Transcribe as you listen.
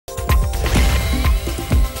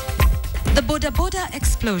The Boda Boda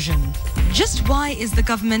explosion. Just why is the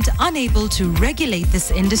government unable to regulate this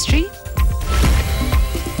industry?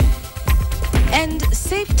 And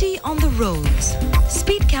safety on the roads.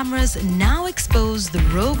 Speed cameras now expose the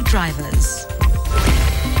rogue drivers.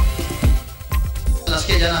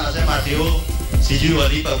 Nasikia jana anasema ati sijui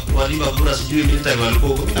walipa kura sijui military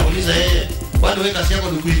walikuwa huko. Mimi nauliza yeye, watu wewe kazi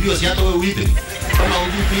yako ni kuibiwa, si hata wewe uibe. Kama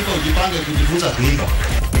hujui kuiba ujipange kujifunza kuiba.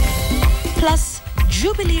 Plus,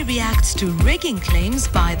 Jubilee reacts to rigging claims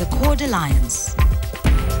by the Cord Alliance.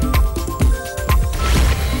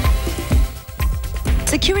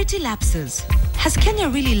 Security lapses. Has Kenya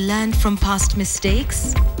really learned from past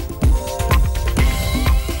mistakes?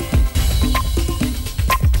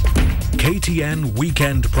 KTN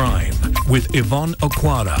Weekend Prime with Yvonne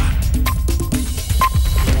Okwara.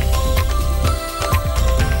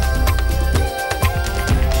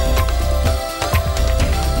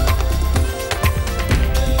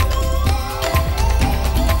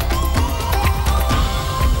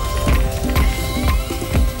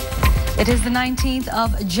 It is the 19th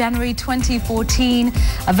of January 2014.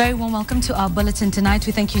 A very warm welcome to our bulletin tonight.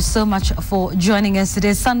 We thank you so much for joining us. It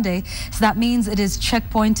is Sunday, so that means it is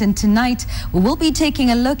Checkpoint, and tonight we will be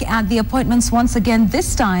taking a look at the appointments once again,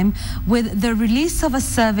 this time with the release of a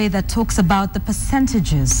survey that talks about the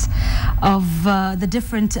percentages of the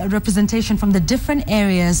different representation from the different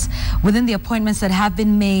areas within the appointments that have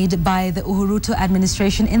been made by the Uhuru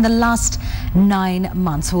administration in the last 9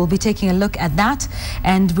 months. We'll be taking a look at that,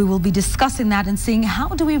 and we will be discussing that and seeing how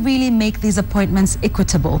do we really make these appointments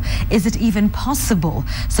equitable? Is it even possible?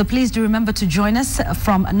 So please do remember to join us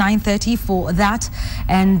from 9:30 for that,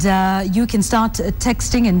 and you can start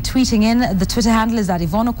texting and tweeting in. The Twitter handle is at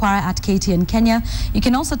Yvonne Okwara at KTN Kenya. You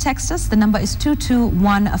can also text us. The number is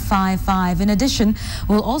 22155. In addition,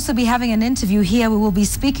 we'll also be having an interview here. We will be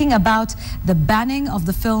speaking about the banning of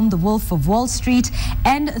the film The Wolf of Wall Street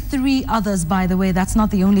and 3 others, by the way. That's not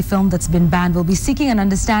the only film that's been banned. We'll be seeking an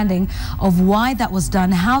understanding of why that was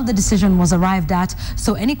done, how the decision was arrived at.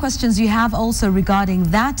 So any questions you have also regarding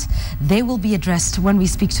that, they will be addressed when we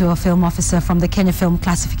speak to a film officer from the Kenya Film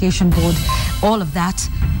Classification Board. All of that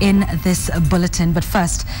in this bulletin. But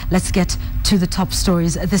first, let's get to the top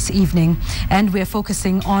stories this evening. And we're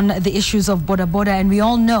focusing on the issues of Boda Boda, and we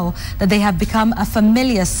all know that they have become a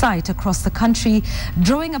familiar sight across the country,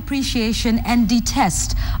 drawing appreciation and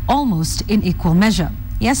detest almost in equal measure.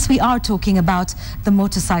 Yes, we are talking about the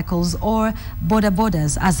motorcycles, or Boda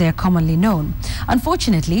Bodas as they are commonly known.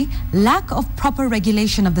 Unfortunately, lack of proper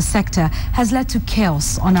regulation of the sector has led to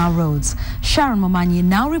chaos on our roads. Sharon Momanyi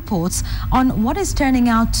now reports on what is turning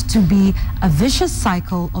out to be a vicious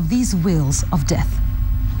cycle of these wheels of death.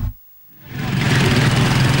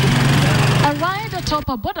 A ride atop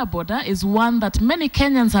a Boda Boda is one that many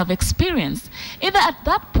Kenyans have experienced, either at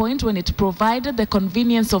that point when it provided the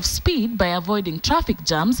convenience of speed by avoiding traffic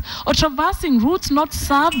jams, or traversing routes not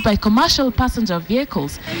served by commercial passenger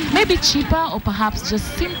vehicles, maybe cheaper or perhaps just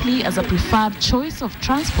simply as a preferred choice of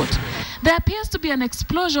transport. There appears to be an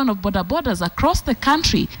explosion of Boda Bodas across the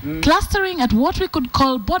country, clustering at what we could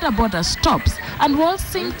call Boda Boda stops and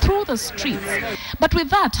waltzing through the streets. But with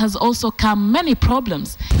that has also come many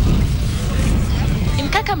problems. In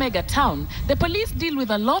Kakamega town, the police deal with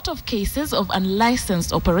a lot of cases of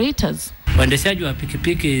unlicensed operators. Waendeshaji wa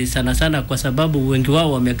pikipiki sana sana, kwa sababu wengi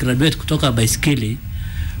wao wamegraduate kutoka baisikeli,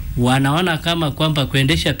 wanaona kama kwamba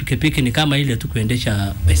kuendesha pikipiki ni kama ile tu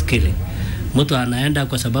kuendesha baisikeli. Mtu anaenda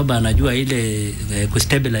kwa sababu anajua ile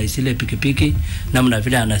kustabilize ile pikipiki, namna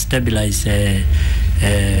vile ana stabilize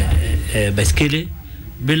baisikeli,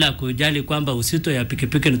 bila kujali kwamba uzito ya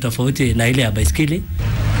pikipiki ni tofauti na ile ya baisikeli.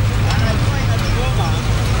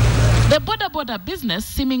 The Boda Boda business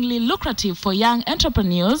seemingly lucrative for young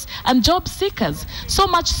entrepreneurs and job seekers, so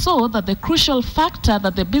much so that the crucial factor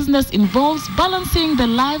that the business involves balancing the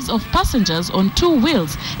lives of passengers on 2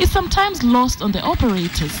 wheels is sometimes lost on the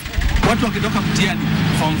operators. Watu wakitoka mtiani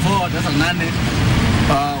form 4 darasa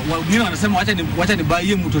 8, wengine wanasema wacha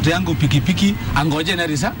nibaie mtoto yangu pikipiki angoje na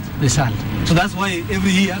result. So that's why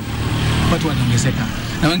every year watu wanaongezeka.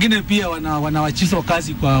 Na wengine pia wanawachizwa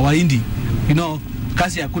kazi kwa Wahindi. You know,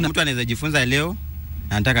 kazi hakuna. Mtu anaweza jifunza leo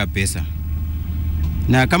na anataka pesa.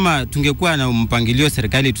 Na kama tungekuwa na mpangilio,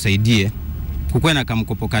 serikali tusaidie, kukuwa na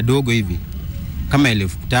kamkopo kadogo hivi kama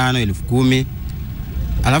 5,000, 10,000,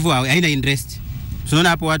 alafu haina interest. Tunaona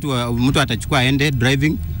hapo mtu atachukua aende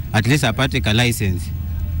driving, at least apate ka license.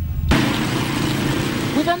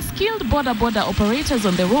 With unskilled Boda Boda operators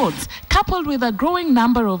on the roads, coupled with a growing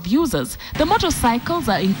number of users, the motorcycles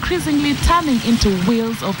are increasingly turning into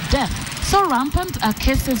wheels of death, So rampant are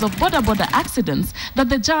cases of boda accidents that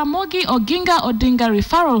the Jaramogi Oginga Odinga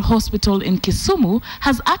Referral Hospital in Kisumu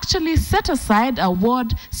has actually set aside a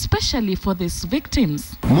ward specially for these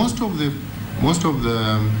victims. Most of the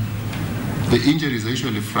injuries are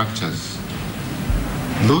usually fractures.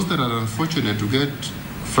 Those that are unfortunate to get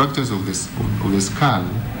fractures of the skull,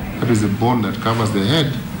 that is the bone that covers the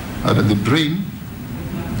head, and the brain,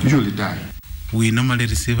 usually die. We normally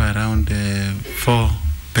receive around 4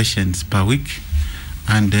 patients per week,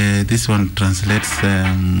 and this one translates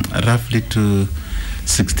roughly to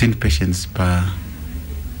 16 patients per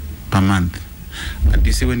month. And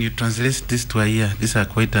you see, when you translate this to a year, these are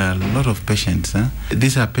quite a lot of patients.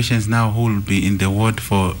 These are patients now who will be in the ward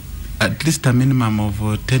for at least a minimum of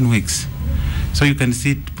 10 weeks. So you can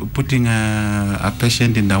see putting a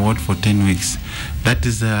patient in the ward for 10 weeks. That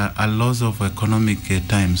is a loss of economic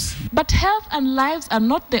times. But health and lives are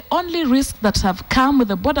not the only risks that have come with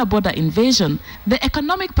the boda invasion. The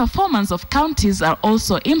economic performance of counties are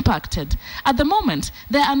also impacted. At the moment,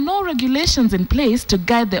 there are no regulations in place to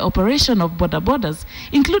guide the operation of bodas,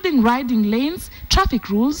 including riding lanes, traffic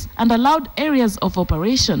rules, and allowed areas of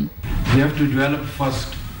operation. We have to develop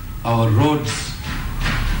first our roads,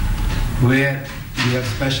 where we have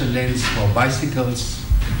special lanes for bicycles,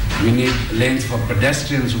 we need lanes for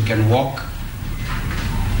pedestrians who can walk.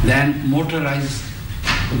 Then motorized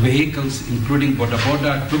vehicles, including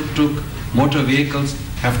boda, tuk-tuk, motor vehicles,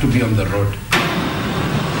 have to be on the road.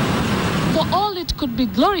 For all it could be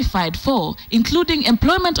glorified for, including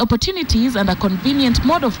employment opportunities and a convenient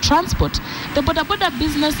mode of transport, the boda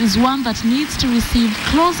business is one that needs to receive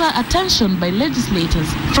closer attention by legislators,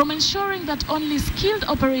 from ensuring that only skilled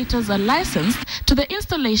operators are licensed to the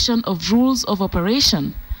installation of rules of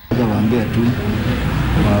operation.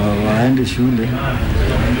 Waende shule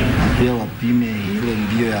pia wapime ile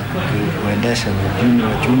mbio ya kuendesha,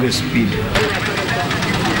 wachunge speed.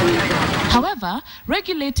 However,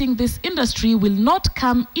 regulating this industry will not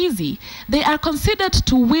come easy. They are considered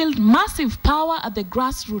to wield massive power at the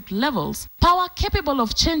grassroots levels, power capable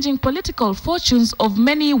of changing political fortunes of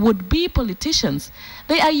many would-be politicians.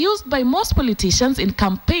 They are used by most politicians in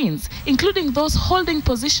campaigns, including those holding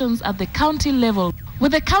positions at the county level.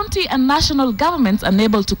 With the county and national governments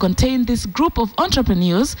unable to contain this group of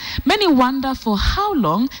entrepreneurs, many wonder for how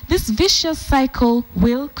long this vicious cycle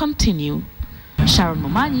will continue. Sharon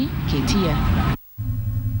Momanyi, KTN.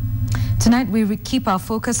 Tonight we keep our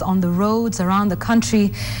focus on the roads around the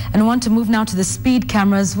country and want to move now to the speed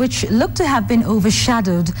cameras, which look to have been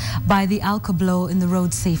overshadowed by the alcohol blow in the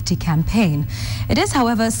road safety campaign. It is,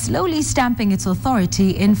 however, slowly stamping its authority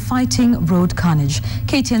in fighting road carnage.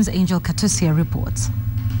 KTN's Angel Katusia reports.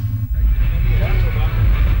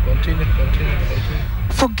 Continue.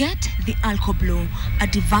 Forget the alcohol blow, a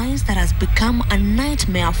device that has become a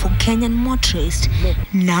nightmare for Kenyan motorists.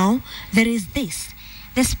 Now there is this,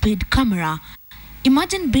 the speed camera.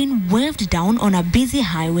 Imagine being waved down on a busy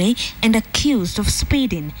highway and accused of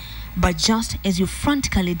speeding. But just as you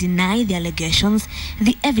frantically deny the allegations,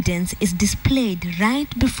 the evidence is displayed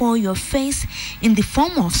right before your face in the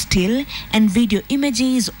form of still and video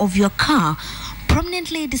images of your car,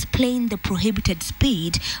 prominently displaying the prohibited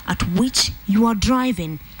speed at which you are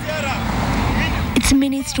driving. It's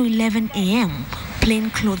minutes to 11 a.m.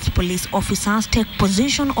 Plainclothes police officers take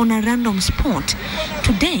position on a random spot.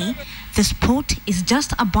 Today, the spot is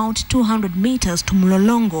just about 200 meters to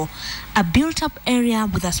Mlolongo, a built-up area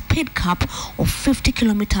with a speed cap of 50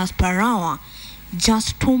 kilometers per hour.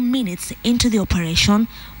 Just 2 minutes into the operation,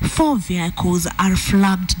 4 vehicles are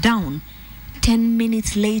flagged down. 10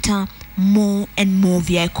 minutes later, more and more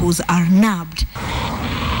vehicles are nabbed.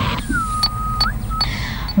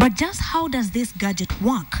 But just how does this gadget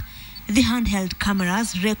work? The handheld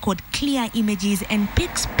cameras record clear images and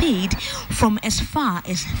peak speed from as far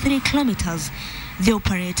as 3 kilometers. The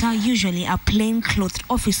operator, usually a plainclothed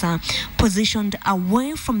officer positioned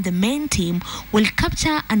away from the main team, will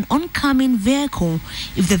capture an oncoming vehicle.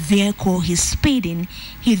 If the vehicle is speeding,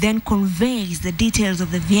 he then conveys the details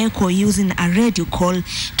of the vehicle using a radio call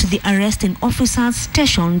to the arresting officers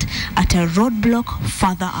stationed at a roadblock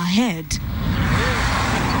further ahead.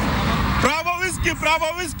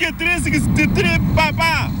 Bravo Whiskey 363,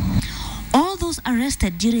 Papa! All those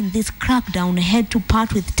arrested during this crackdown had to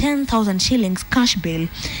part with 10,000 shillings cash bail.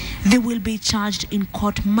 They will be charged in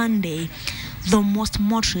court Monday. Though most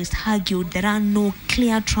motorists argued there are no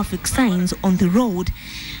clear traffic signs on the road,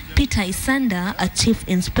 Peter Isanda, a chief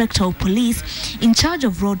inspector of police in charge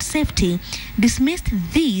of road safety, dismissed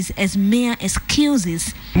these as mere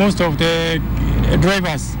excuses. Most of the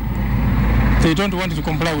drivers, they don't want to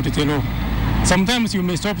comply with the law. Sometimes you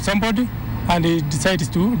may stop somebody and he decides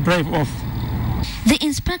to drive off. The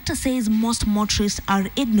inspector says most motorists are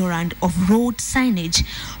ignorant of road signage,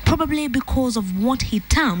 probably because of what he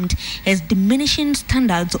termed as diminishing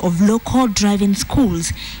standards of local driving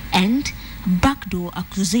schools and backdoor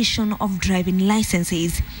acquisition of driving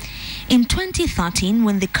licenses. In 2013,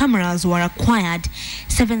 when the cameras were acquired,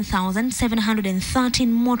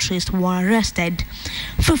 7,713 motorists were arrested.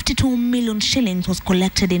 52 million shillings was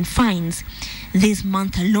collected in fines. This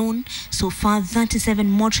month alone, so far 37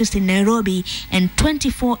 motorists in Nairobi and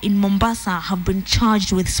 24 in Mombasa have been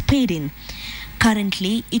charged with speeding.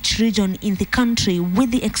 Currently, each region in the country, with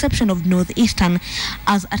the exception of Northeastern,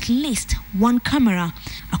 has at least one camera.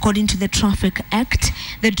 According to the Traffic Act,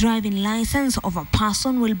 the driving license of a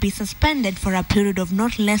person will be suspended for a period of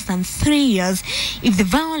not less than 3 years if the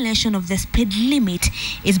violation of the speed limit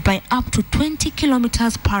is by up to 20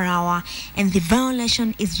 kilometers per hour and the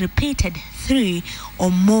violation is repeated 3 or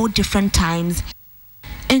more different times.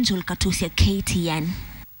 Angel Katusia, KTN.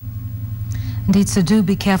 Indeed, so do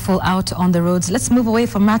be careful out on the roads. Let's move away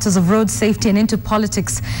from matters of road safety and into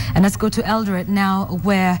politics. And let's go to Eldoret now,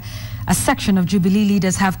 where a section of Jubilee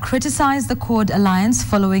leaders have criticized the Accord Alliance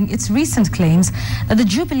following its recent claims that the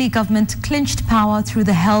Jubilee government clinched power through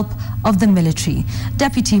the help of the military.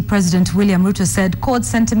 Deputy President William Ruto said Accord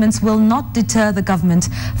sentiments will not deter the government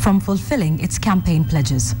from fulfilling its campaign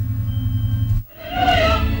pledges.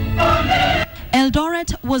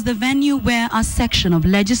 Eldoret was the venue where a section of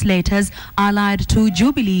legislators allied to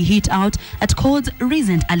Jubilee hit out at Cord's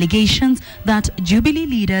recent allegations that Jubilee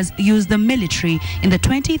leaders used the military in the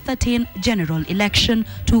 2013 general election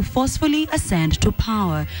to forcefully ascend to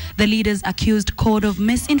power. The leaders accused Cord of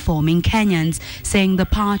misinforming Kenyans, saying the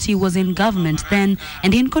party was in government then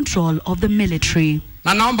and in control of the military.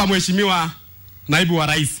 Na naomba mheshimiwa naibu wa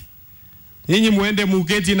rais, nyinyi muende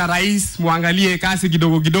muketi na rais muangalie kasi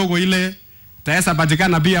kidogo ile taesa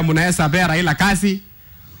patikana, pia mnaesa bea Raila kasi,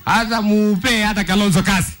 hata mupe hata Kalonzo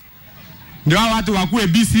kasi. Ndio watu wakuwe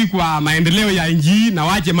busy kwa maendeleo ya nchi na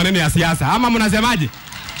wache maneno ya siasa. Ama mnasemaje?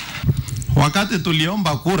 Wakati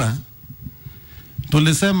tuliomba kura,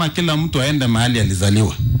 tulisema kila mtu aende mahali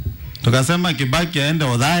alizaliwa. Tukasema Kibaki aende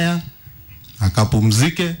Odhaya,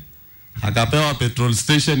 akapumzike, akapewa petrol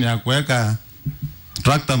station ya kuweka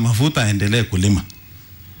tractor mafuta aendelee kulima.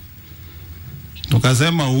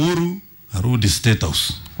 Tukasema Uhuru arudi State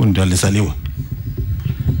House, ndio alizaliwa.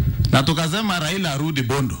 Na tukasema Raila arudi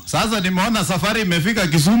Bondo. Sasa nimeona safari imefika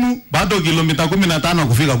Kisumu, bado kilomita 15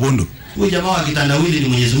 kufika Bondo. Huyu jamaa wa kitandawili ni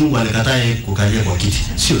Mwenyezi Mungu alikatae kukalia kwa kiti,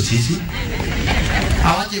 sio sisi.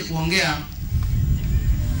 Hawaje kuongea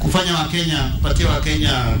kufanya kupatia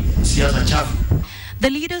Wakenya siasa chafu. The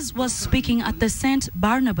leaders were speaking at the St.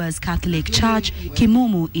 Barnabas Catholic Church,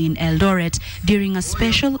 Kimumu in Eldoret, during a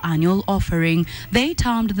special annual offering. They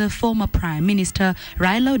termed the former Prime Minister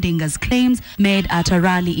Raila Odinga's claims made at a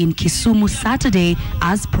rally in Kisumu Saturday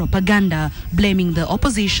as propaganda, blaming the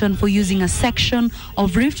opposition for using a section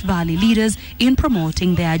of Rift Valley leaders in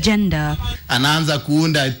promoting their agenda. Anaanza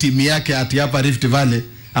kuunda timu yake ati hapa Rift Valley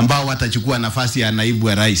ambao watachukua nafasi ya naibu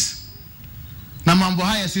wa rais. Na mambo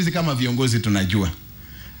haya sisi kama viongozi tunajua.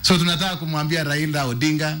 So tunataka kumwambia Raila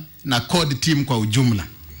Odinga na CORD team kwa ujumla,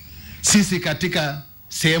 sisi katika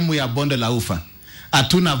sehemu ya bonde la ufa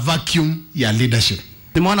hatuna vacuum ya leadership.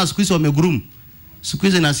 Nimeona siku hizi wamegroom. Siku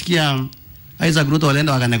hizi nasikia Isaac Ruto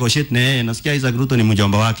walienda wakanegotiate na yeye. Nasikia Isaac Ruto ni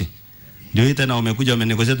mjomba wake. Ndio hii tena wamekuja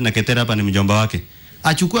wamenegotiate na Ketera hapa ni mjomba wake.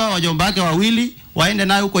 Achukua wajomba wake wawili waende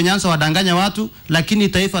naye huko Nyanza wadanganya watu, lakini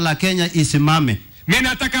taifa la Kenya isimame. Mimi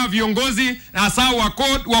nataka viongozi hasa wa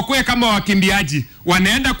CORD wakuwe kama wakimbiaji.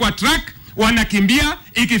 Wanaenda kwa track, wanakimbia,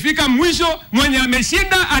 ikifika mwisho mwenye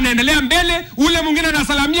ameshinda anaendelea mbele, ule mwingine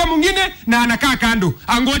anasalamia mwingine na anakaa kando.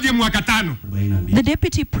 Angoje mwaka 5. The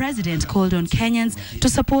deputy president called on Kenyans to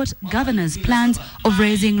support governor's plans of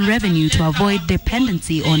raising revenue to avoid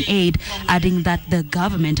dependency on aid, adding that the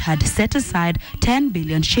government had set aside 10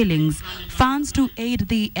 billion shillings funds to aid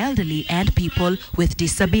the elderly and people with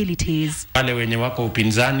disabilities. Wale wenye wako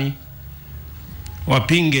upinzani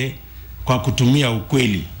wapinge kwa kutumia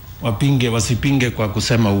ukweli, wasipinge kwa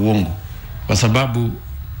kusema uongo, kwa sababu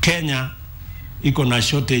Kenya iko na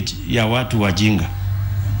shortage ya watu wajinga.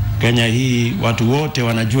 Kenya hii watu wote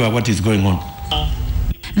wanajua what is going on.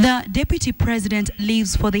 The deputy president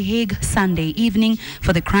leaves for The Hague Sunday evening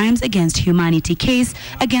for the crimes against humanity case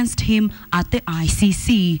against him at the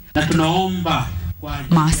ICC.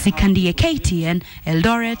 Marcy Kandia, KTN,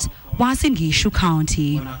 Eldoret. Uasin Gishu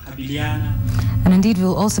County. And indeed,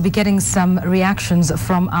 we'll also be getting some reactions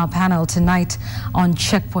from our panel tonight on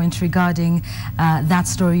Checkpoint regarding that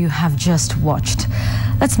story you have just watched.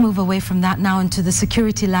 Let's move away from that now into the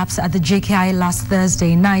security lapse at the JKI last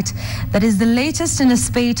Thursday night. That is the latest in a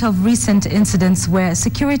spate of recent incidents where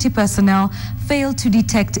security personnel failed to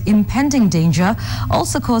detect impending danger.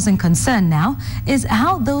 Also causing concern now is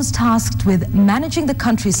how those tasked with managing the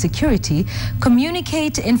country's security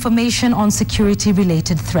communicate information on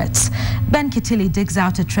security-related threats. Ben Kitili digs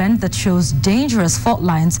out a trend that shows dangerous fault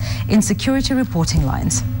lines in security reporting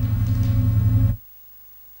lines.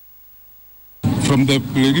 From the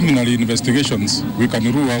preliminary investigations, we can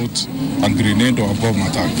rule out a grenade or a bomb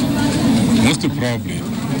attack. Most probably,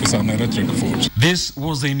 it's an electric fault. This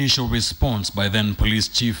was the initial response by then Police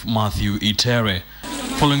Chief Matthew Itere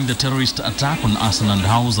following the terrorist attack on Arsenal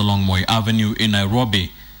House along Moi Avenue in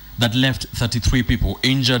Nairobi that left 33 people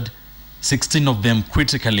injured, 16 of them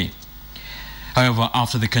critically. However,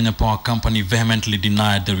 after the Kenya Power Company vehemently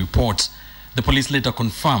denied the reports, the police later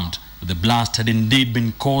confirmed that the blast had indeed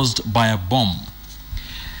been caused by a bomb.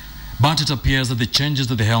 But it appears that the changes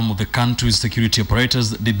to the helm of the country's security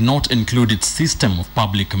operators did not include its system of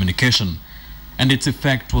public communication, and its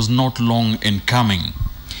effect was not long in coming.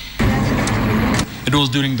 It was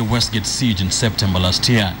during the Westgate siege in September last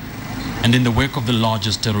year, and in the wake of the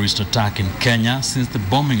largest terrorist attack in Kenya since the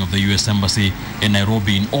bombing of the US Embassy in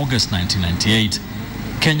Nairobi in August 1998,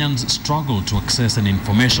 Kenyans struggled to access any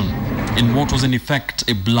information in what was in effect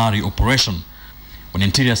a blurry operation. When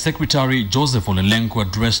Interior Secretary Joseph Olelenku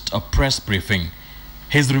addressed a press briefing,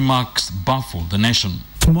 his remarks baffled the nation.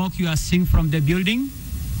 Smoke you are seeing from the building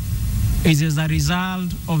is as a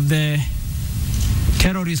result of the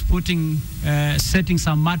terrorists setting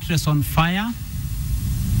some mattress on fire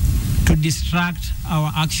to distract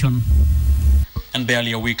our action. And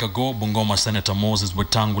barely a week ago, Bungoma Senator Moses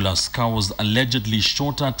Wetangula's car was allegedly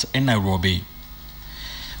shot at in Nairobi.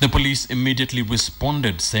 The police immediately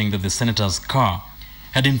responded, saying that the senator's car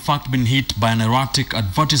had in fact been hit by an erratic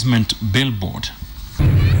advertisement billboard.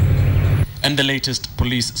 And the latest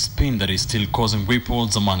police spin that is still causing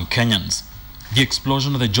ripples among Kenyans: the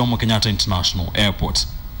explosion at the Jomo Kenyatta International Airport.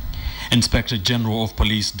 Inspector General of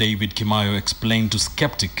Police David Kimayo explained to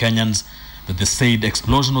skeptic Kenyans that the said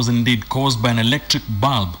explosion was indeed caused by an electric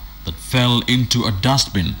bulb that fell into a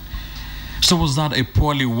dustbin. So was that a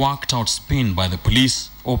poorly worked out spin by the police,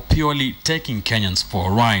 or purely taking Kenyans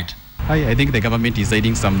for a ride? I think the government is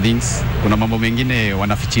hiding some things. Kuna mambo mengine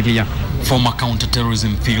wanafichilia. Former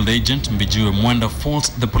counter-terrorism field agent Mbijue Mwenda faults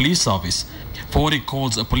the police service for what he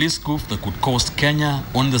calls a police goof that could cost Kenya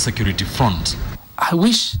on the security front. I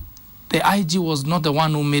wish the IG was not the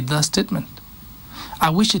one who made that statement. I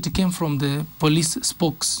wish it came from the police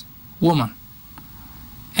spokeswoman.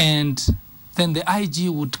 And then the IG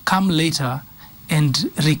would come later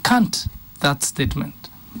and recant that statement.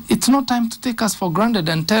 It's not time to take us for granted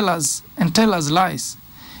and tell us lies.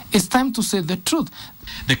 It's time to say the truth.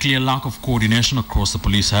 The clear lack of coordination across the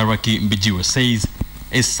police hierarchy, Mbijue says,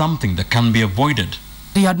 is something that can be avoided.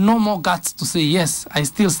 He had no more guts to say, yes, I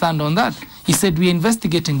still stand on that. He said, we're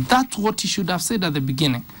investigating. That's what he should have said at the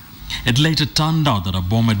beginning. It later turned out that a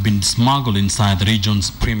bomb had been smuggled inside the region's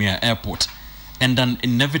premier airport, and an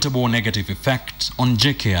inevitable negative effect on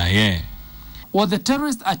JKIA. What the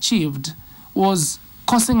terrorists achieved was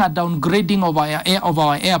causing a downgrading of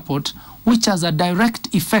our airport, which has a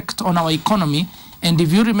direct effect on our economy. And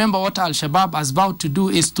if you remember, what Al-Shabaab has vowed to do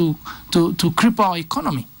is to cripple our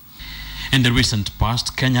economy. In the recent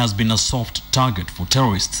past, Kenya has been a soft target for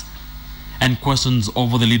terrorists, and questions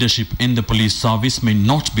over the leadership in the police service may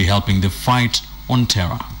not be helping the fight on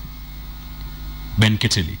terror. Ben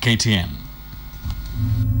Kitili, KTN.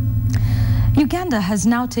 Uganda has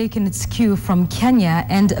now taken its cue from Kenya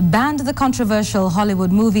and banned the controversial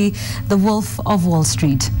Hollywood movie The Wolf of Wall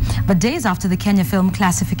Street. But days after the Kenya Film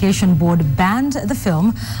Classification Board banned the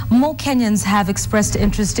film, more Kenyans have expressed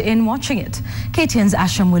interest in watching it. KTN's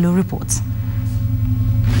Asham Wilu reports.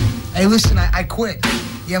 Hey, listen, I quit.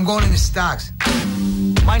 Yeah, I'm going into stocks.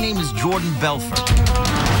 My name is Jordan Belfort.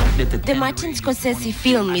 The Martin Scorsese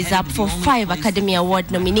film is up for 5 Academy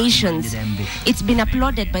Award nominations. It's been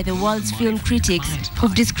applauded by the world's film critics,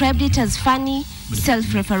 who've described it as funny,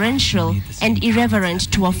 self-referential, and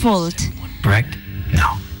irreverent to a fault. Correct?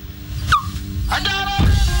 No.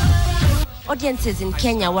 Audiences in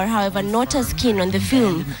Kenya were, however, not as keen on the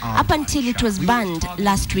film up until it was banned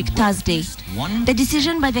last week, Thursday. The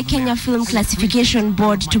decision by the Kenya Film Classification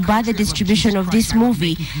Board to bar the distribution of this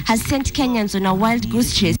movie has sent Kenyans on a wild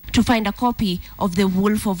goose chase to find a copy of The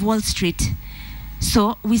Wolf of Wall Street.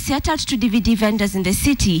 So we set out to DVD vendors in the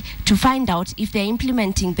city to find out if they're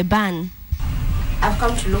implementing the ban. I've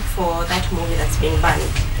come to look for that movie that's been banned,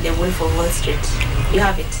 The Wolf of Wall Street. You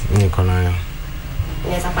have it? Niko nayo.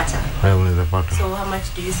 Unaweza pata? Unaweza pata. So how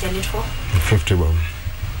much do you sell it for? 50 bob.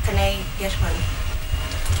 Can I get one?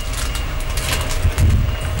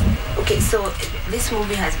 Okay, so this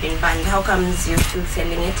movie has been banned. How comes you're still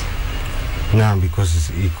selling it? No,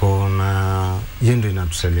 because iko na yendo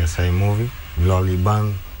inatuselia sai movie. Lolly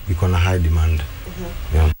ban iko na high demand.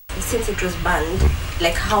 Yeah. Since it was banned,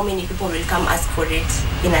 like how many people will come ask for it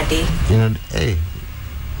in a day? Hey,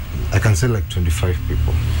 I can say like 25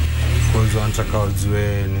 people. Because wanataka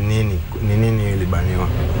wajue ni nini ilibaniwa.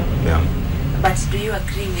 Yeah. But do you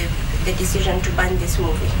agree with the decision to ban this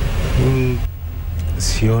movie?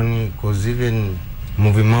 Sioni, because even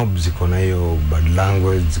movie mobs ziko na hiyo bad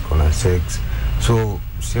language, ziko na sex. So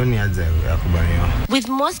sioni haja ya kubaniwa. With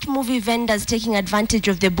most movie vendors taking advantage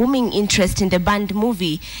of the booming interest in the banned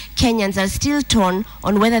movie, Kenyans are still torn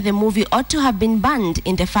on whether the movie ought to have been banned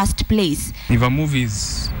in the first place. If a movie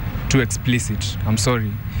is too explicit, I'm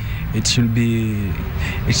sorry, it should be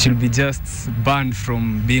just banned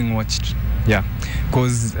from being watched. Yeah,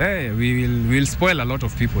 because we'll spoil a lot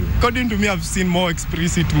of people. According to me, I've seen more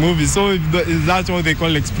explicit movies, so if that's what they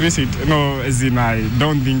call explicit. No, as in I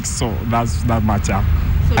don't think so. That's that much.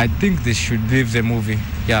 I think they should leave the movie.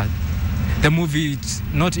 Yeah, the movie is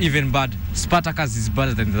not even bad. Spartacus is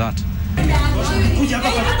better than that.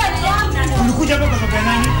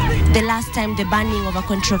 The last time the banning of a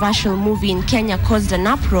controversial movie in Kenya caused an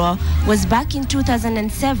uproar was back in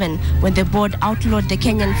 2007 when the board outlawed the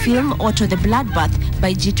Kenyan film Otto the Bloodbath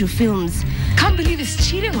by G2 Films. Can't believe he's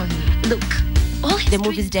cheating on me. Look. The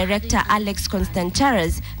movie's director Alex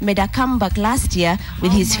Constantaras made a comeback last year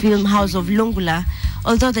with his film House of Lungula.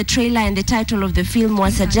 Although the trailer and the title of the film were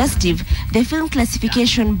suggestive, the Film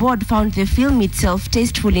Classification Board found the film itself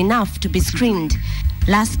tasteful enough to be screened.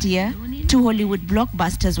 Last year, 2 Hollywood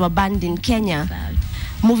blockbusters were banned in Kenya.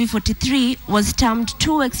 Movie 43 was termed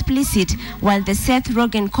too explicit, while the Seth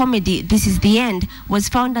Rogen comedy This Is the End was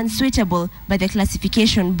found unsuitable by the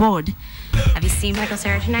classification board. Have you seen Michael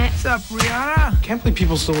Cera tonight? What's up, Rihanna? Can't believe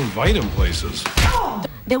people still invite him places.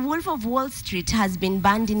 The Wolf of Wall Street has been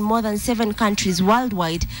banned in more than 7 countries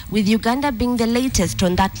worldwide, with Uganda being the latest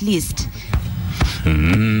on that list.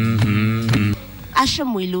 Asha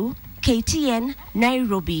Mwilu, KTN,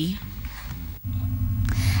 Nairobi.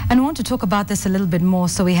 And we want to talk about this a little bit more.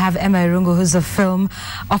 So we have Emma Irungu, who's a film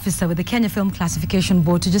officer with the Kenya Film Classification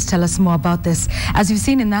Board, to just tell us more about this. As you've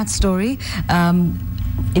seen in that story,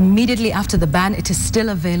 immediately after the ban, it is still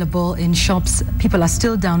available in shops. People are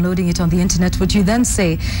still downloading it on the internet. Would you then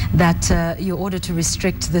say that your order to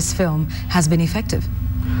restrict this film has been effective?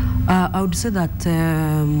 I would say that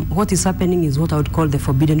what is happening is what I would call the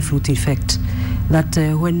forbidden fruit effect. That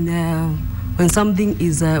when something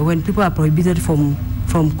is, when people are prohibited from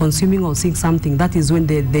consuming or seeing something, that is when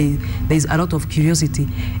there is a lot of curiosity.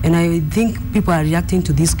 And I think people are reacting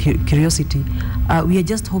to this curiosity. We are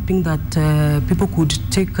just hoping that people could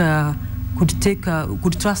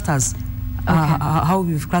trust us. How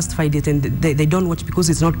we've classified it, and they don't watch because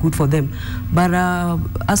it's not good for them. But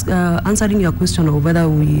answering your question of whether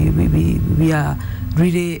we are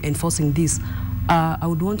really enforcing this, I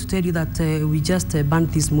would want to tell you that we just banned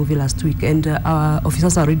this movie last week, and our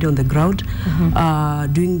officers are already on the ground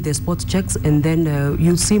doing the spot checks, and then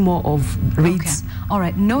you'll see more of raids. Okay. All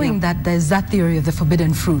right, knowing that there's that theory of the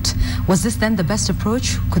forbidden fruit, was this then the best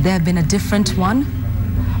approach? Could there have been a different one?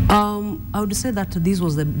 I would say that this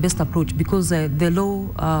was the best approach, because the law,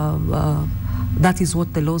 that is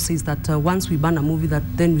what the law says, that once we ban a movie, that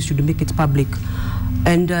then we should make it public.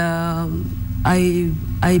 And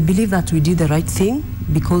I believe that we did the right thing,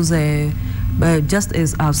 because just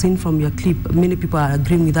as I've seen from your clip, many people are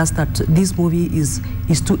agreeing with us that this movie is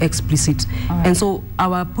too explicit. Right. And so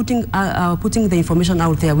our putting the information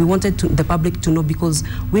out there, we wanted the public to know, because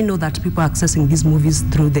we know that people are accessing these movies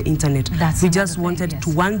through the internet. We just wanted to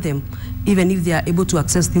warn them, even if they are able to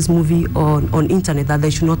access this movie on internet, that they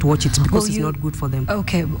should not watch it, because it's not good for them.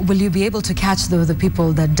 Okay, will you be able to catch the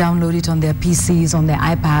people that download it on their PCs, on their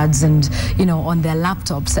iPads, and on their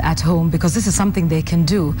laptops at home? Because this is something they can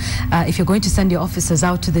do. If you're going to send your officers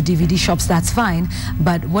out to the DVD shops, that's fine.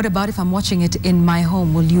 But what about if I'm watching it in my home?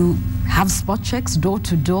 Will you have spot checks door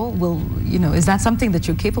to door? Is that something that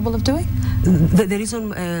you're capable of doing? The reason,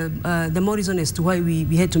 the more reason as to why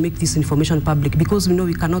we had to make this information public, because we know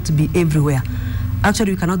we cannot be everywhere.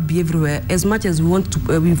 Actually, we cannot be everywhere. As much as we want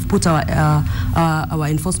to, we've put our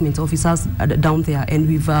enforcement officers down there, and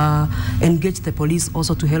we've engaged the police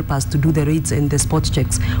also to help us to do the raids and the spot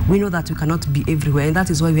checks. We know that we cannot be everywhere, and that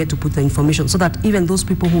is why we had to put the information so that even those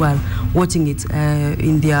people who are watching it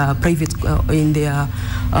in their private,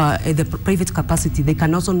 the private capacity, they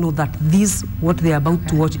can also know that this, what they are about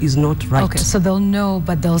to watch, is not right. Okay, so they'll know,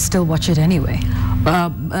 but they'll still watch it anyway.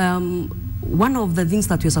 One of the things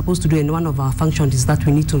that we're supposed to do, and one of our functions, is that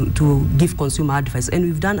we need to give consumer advice, and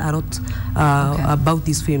we've done a lot about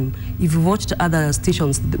this film. If you've watched other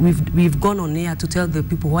stations, we've gone on air to tell the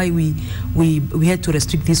people why we had to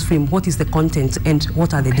restrict this film, what is the content, and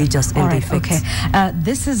what are the dangers and the effects. Okay,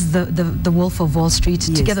 this is the Wolf of Wall Street,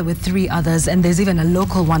 together with 3 others, and there's even a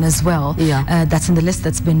local one as well. That's in the list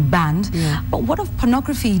that's been banned. But what of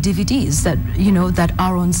pornography DVDs that that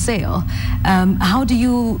are on sale? How do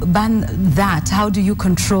you ban that? How do you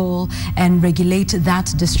control and regulate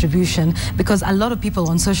that distribution? Because a lot of people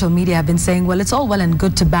on social media have been saying, well, it's all well and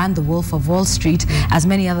good to ban the Wolf of Wall Street, as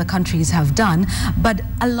many other countries have done, but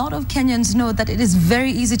a lot of Kenyans know that it is very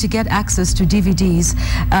easy to get access to DVDs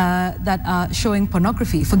that are showing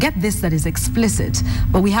pornography. Forget this that is explicit,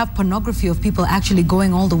 but we have pornography of people actually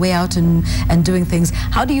going all the way out and doing things.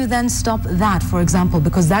 How do you then stop that, for example?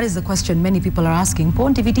 Because that is the question many people are asking.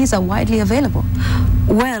 Porn DVDs are widely available.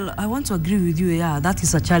 Well, I want to agree with you. Yeah, that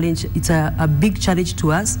is a challenge. It's a big challenge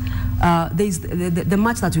to us. There is the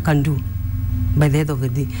much that we can do by the end of the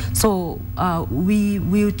day. So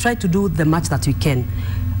we try to do the much that we can.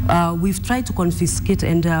 We've tried to confiscate,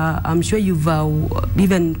 and I'm sure you've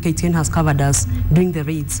even KTN has covered us doing the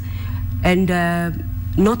raids, and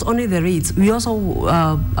not only the raids, we also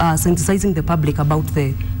are sensitizing the public about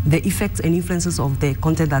the effects and influences of the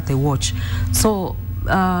content that they watch. So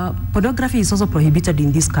pornography is also prohibited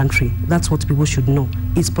in this country. That's what people should know.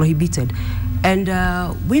 It's prohibited, and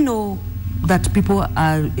we know that people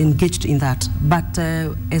are engaged in that. But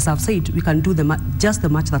as I've said, we can do just the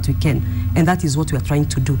much that we can, and that is what we are trying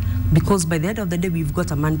to do. Because by the end of the day, we've got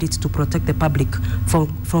a mandate to protect the public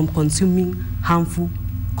from consuming harmful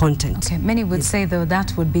content. Okay, many would say, though,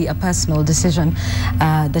 that would be a personal decision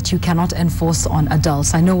that you cannot enforce on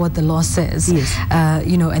adults. I know what the law says,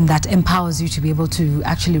 and that empowers you to be able to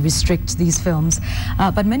actually restrict these films.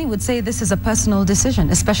 But many would say this is a personal decision,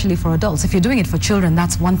 especially for adults. If you're doing it for children,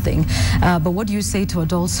 that's one thing. But what do you say to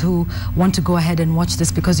adults who want to go ahead and watch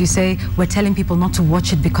this? Because you say, we're telling people not to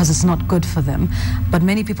watch it because it's not good for them. But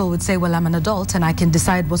many people would say, well, I'm an adult and I can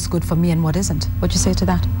decide what's good for me and what isn't. What do you say to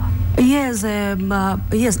that? Yes,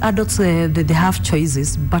 yes, adults, they have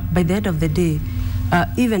choices, but by the end of the day,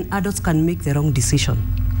 even adults can make the wrong decision.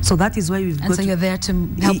 So that is why we've got... And so you're there to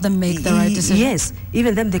help them make the right decision? Yes,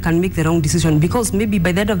 even them, they can make the wrong decision, because maybe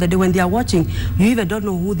by the end of the day, when they are watching, you even don't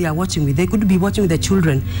know who they are watching with. They could be watching with the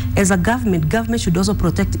children. As a government should also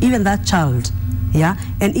protect even that child,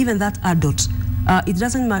 and even that adult. It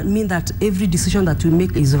doesn't mean that every decision that we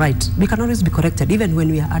make is right. We can always be corrected, even when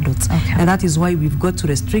we are adults. And that is why we've got to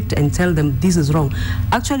restrict and tell them this is wrong.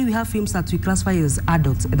 Actually, we have films that we classify as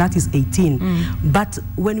adults, that is 18. But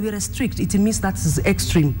when we restrict, it means that is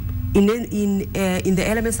extreme. In the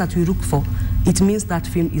elements that we look for, it means that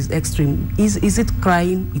film is extreme. Is it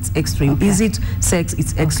crime? It's extreme. Is it sex?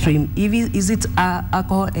 It's extreme. Is it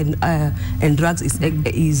alcohol and drugs?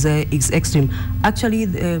 Is extreme. Actually,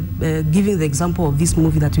 giving the example of this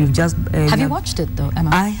movie that we've just... have you watched it, though,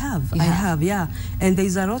 Emma? I have, yeah. And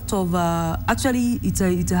there's a lot of... actually,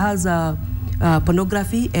 it has...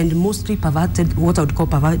 pornography and mostly perverted, what I would call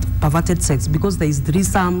perverted sex, because there is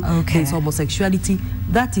threesome, there is homosexuality.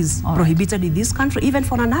 That is prohibited in this country, even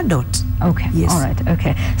for an adult. Okay, yes. All right,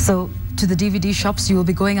 okay. So to the DVD shops, you will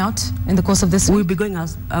be going out in the course of this week? We'll be going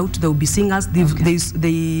out. They will be seeing us. They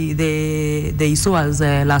saw us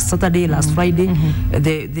last Saturday, last Friday.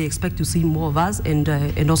 They expect to see more of us,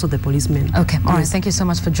 and also the policemen. Okay, all right. Thank you so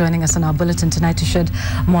much for joining us on our bulletin tonight to shed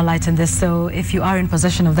more light on this. So if you are in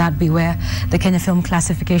possession of that, beware. The Kenya Film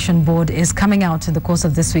Classification Board is coming out in the course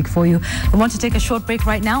of this week for you. We want to take a short break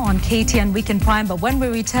right now on KTN Weekend Prime, but when we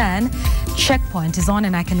return, Checkpoint is on,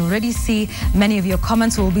 and I can already see many of your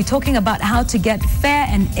comments. We'll be talking about how to get fair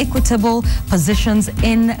and equitable positions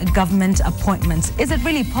in government appointments. Is it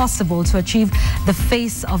really possible to achieve the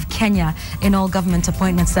face of Kenya in all government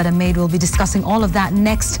appointments that are made? We'll be discussing all of that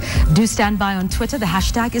next. Do stand by on Twitter. The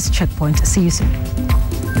hashtag is Checkpoint. See you soon.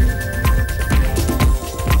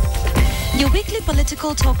 Your weekly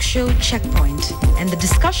political talk show, Checkpoint. And the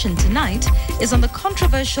discussion tonight is on the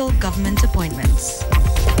controversial government appointments.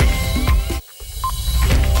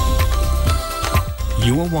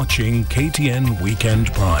 You are watching KTN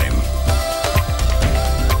Weekend Prime.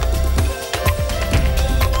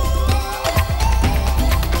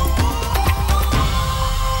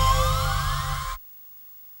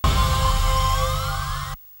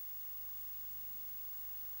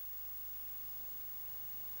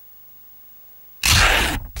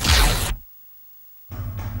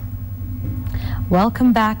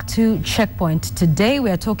 Welcome back to Checkpoint. Today we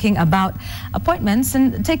are talking about appointments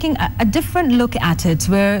and taking a different look at it.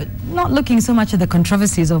 We're not looking so much at the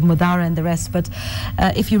controversies of Mudara and the rest, but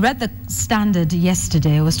if you read the Standard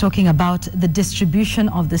yesterday, it was talking about the distribution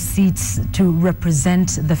of the seats to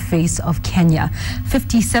represent the face of Kenya.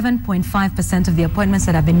 57.5% of the appointments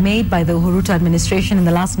that have been made by the Uhuru administration in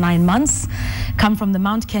the last 9 months come from the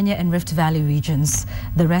Mount Kenya and Rift Valley regions.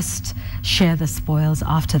 The rest share the spoils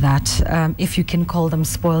after that, if you can call them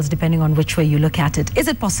spoils, depending on which way you look at it. Is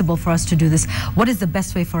it possible for us to do this? What is the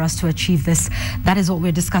best way for us to achieve this? That is what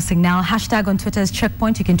we're discussing now. Hashtag on Twitter is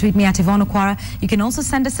Checkpoint. You can tweet me at Yvonne Okwara. You can also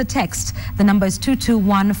send us a text. The number is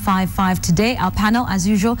 22155. Today, our panel, as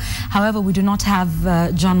usual. However, we do not have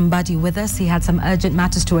John Mbadi with us. He had some urgent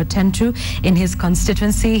matters to attend to in his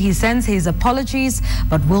constituency. He sends his apologies,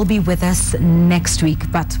 but will be with us next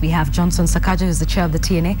week. But we have Johnson Sakaja, who's the chair of the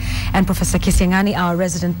TNA, and Professor Kisiangani, our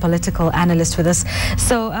resident political analyst, with us.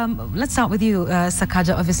 So let's start with you,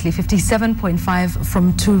 Sakaja. Obviously, 57.5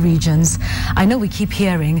 from 2 regions. I know we keep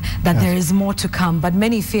hearing that there is more to come, but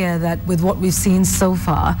many fear that with what we've seen so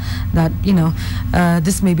far, that, you know,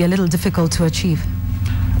 this may be a little difficult to achieve.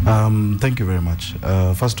 Thank you very much.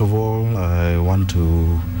 First of all, I want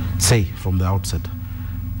to say from the outset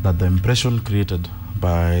that the impression created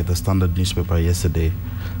by the Standard newspaper yesterday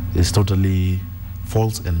is totally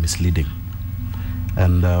false and misleading.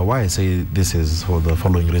 And why I say this is for the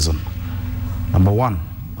following reason. Number one,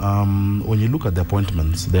 when you look at the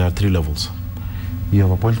appointments, there are 3 levels. You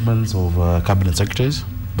have appointments of cabinet secretaries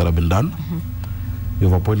that have been done. You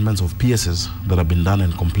have appointments of PSs that have been done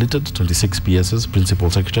and completed, 26 PSs, principal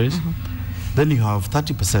secretaries. Then you have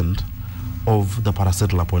 30% of the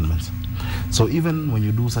parastatal appointments. So even when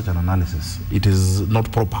you do such an analysis, it is not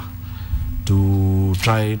proper to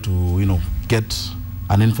try to, you know, get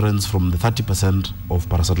an inference from the 30% of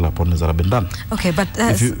parastatal appointments that have been done. Okay, but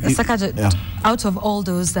Sakaja, out of all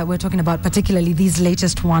those that we're talking about, particularly these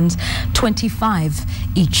latest ones, 25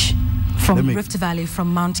 each from Rift Valley,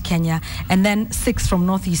 from Mount Kenya, and then 6 from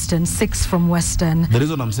Northeastern, 6 from Western. The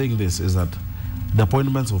reason I'm saying this is that the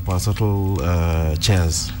appointments of parastatal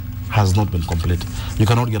chairs has not been complete. You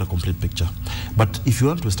cannot get a complete picture. But if you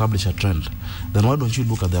want to establish a trend, then why don't you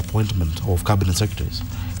look at the appointment of cabinet secretaries?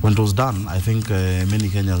 When it was done, I think many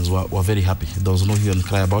Kenyans were very happy. There was no hue and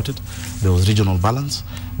cry about it. There was regional balance.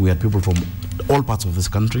 We had people from all parts of this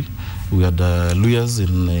country. We had Luyas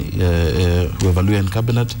we have a Luya in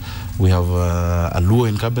cabinet. We have a Luo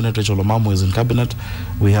in cabinet. Rachel Omamo is in cabinet.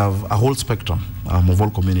 We have a whole spectrum of all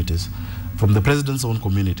communities. From the president's own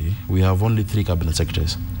community, we have only 3 cabinet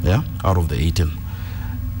secretaries, out of the 18.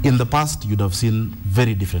 In the past, you'd have seen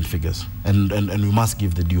very different figures, and we must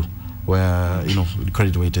give the due where, you know,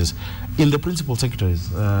 credit where it is. In the principal secretaries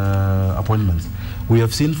appointments, we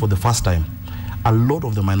have seen for the first time a lot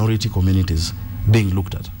of the minority communities being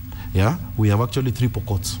looked at. We have actually 3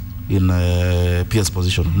 Pokots in PS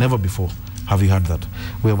position. Never before have you heard that.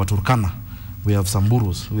 We have a Turkana. We have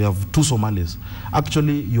Samburus, we have 2 Somalis.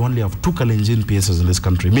 Actually, you only have 2 Kalenjin PSs in this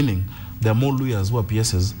country, meaning there are more Luyas who are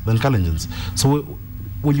PSs than Kalenjins. So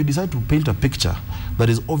when you decide to paint a picture that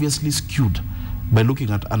is obviously skewed by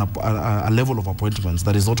looking at a level of appointments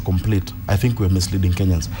that is not complete, I think we're misleading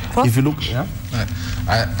Kenyans. If you look...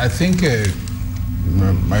 I think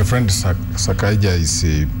my friend Sakaja is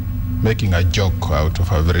making a joke out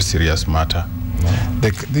of a very serious matter.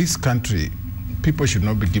 This country, people should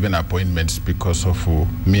not be given appointments because of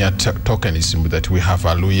mere tokenism, that we have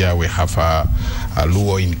a Luya, we have a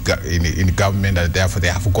Luo in government, and therefore they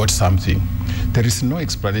have got something. There is no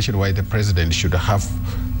explanation why the president should have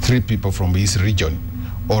 3 people from his region,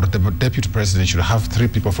 or the deputy president should have 3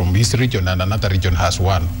 people from his region and another region has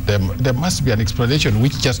 1. There must be an explanation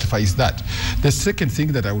which justifies that. The second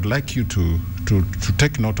thing that I would like you to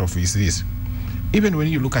take note of is this. Even when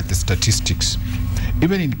you look at the statistics,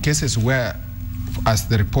 even in cases where, as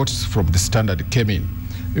the reports from the Standard came in,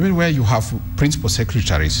 even where you have principal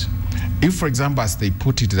secretaries, if, for example, as they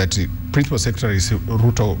put it, that principal secretaries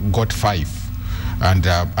Ruto got 5, and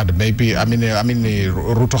maybe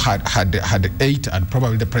Ruto had 8, and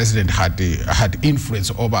probably the president had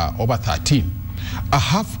influence over 13. A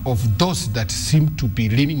half of those that seem to be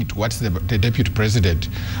leaning towards the deputy president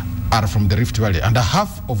are from the Rift Valley, and a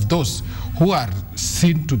half of those who are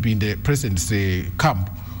seen to be in the president's camp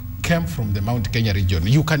came from the Mount Kenya region.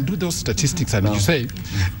 You can do those statistics, and you say,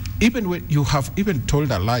 even when you have even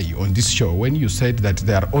told a lie on this show when you said that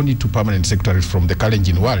there are only 2 permanent secretaries from the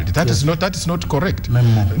Kalenjin world. That is not correct. I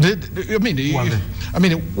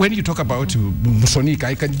mean, when you talk about Musonik,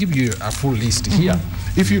 I can give you a full list here.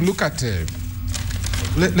 If you look at,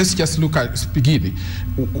 let's just look at Spigini,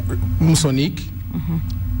 Musonik,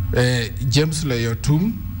 James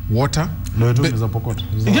Leyotum, water. Leyotum is a Pokot.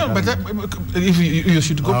 Yeah, but if you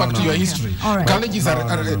should go back to your history. Right. Colleges are.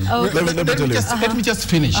 Let me just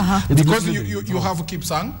finish. Because you have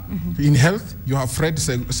Kipsang in health, you have Fred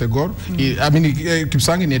Segor. I mean,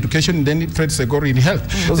 Kipsang in education, then Fred Segor in health.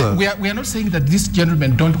 We are not saying that these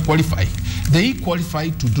gentlemen don't qualify. They qualify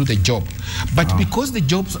to do the job. But because the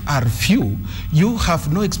jobs are few, you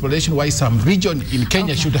have no explanation why some region in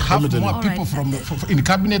Kenya should have more people from in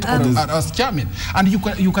cabinet or as chairman. And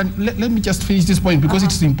you can let me just finish this point because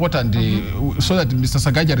it's important so that Mr.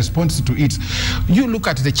 Sakaja responds to it. You look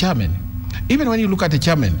at the chairman. Even when you look at the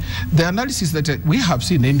chairman, the analysis that we have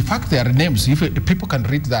seen, in fact, there are names, if people can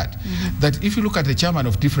read that, that if you look at the chairman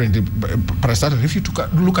of different parastatals, if you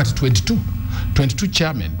look at 22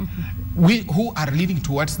 chairmen, who are leaning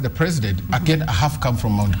towards the president, again, have come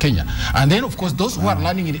from Mount Kenya. And then, of course, those who are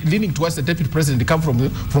leaning towards the deputy president come from the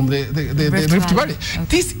Rift Valley. Okay.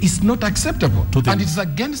 This is not acceptable. And it's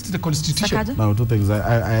against the constitution. Now, two things.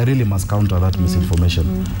 I really must counter that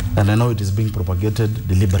misinformation. And I know it is being propagated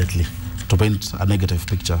deliberately to paint a negative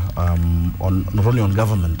picture not only on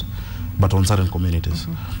government, but on certain communities.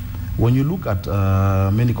 When you look at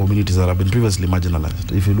many communities that have been previously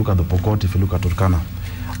marginalized, if you look at the Pokot, if you look at Turkana,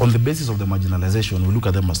 on the basis of the marginalization, we look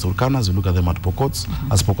at them as Turkanas, we look at them as Pokots,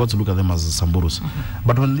 we look at them as Samburus.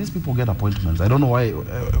 But when these people get appointments, I don't know why,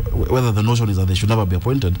 whether the notion is that they should never be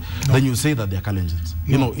appointed, then you say that they are Kalenjins.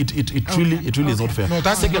 You know, it really is not fair.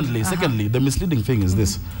 Secondly, the misleading thing is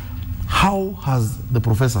this. How has the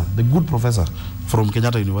professor, the good professor from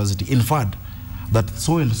Kenyatta University, inferred that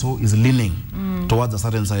so-and-so is leaning towards a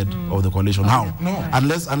certain side of the coalition? How? No.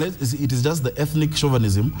 Unless it is just the ethnic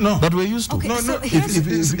chauvinism that we're used to.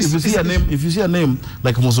 If you see a name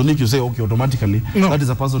like Mosonik, you say, okay, automatically, that is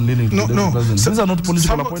a person leaning to the president. These are not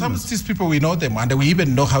political appointments. Some of these people, we know them, and we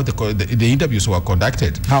even know how the interviews were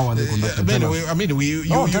conducted. How are they conducted?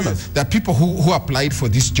 There are people who applied for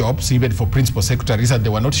these jobs, even for principal secretaries, and they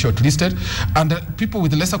were not shortlisted, and people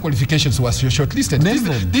with lesser qualifications were shortlisted.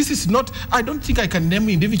 This is not, I don't think I can name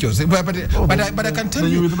individuals, but I can tell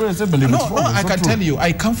you. I can tell you.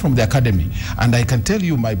 I come from the academy, and I can tell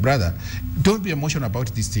you, my brother, don't be emotional about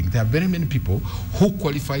this thing. There are very many people who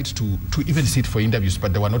qualified to even sit for interviews,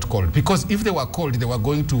 but they were not called, because if they were called, they were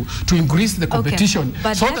going to increase the competition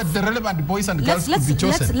so that the relevant boys and girls could be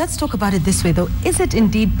chosen. Let's talk about it this way, though. Is it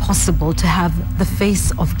indeed possible to have the face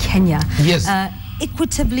of Kenya? Yes.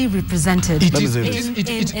 Equitably represented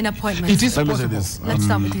in appointments? It is Let me possible. say this. Let's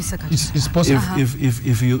start with you, Sakaja. It's possible.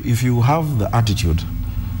 If you have the attitude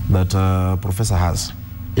that Professor has,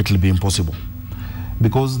 it will be impossible.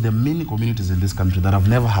 Because there are many communities in this country that have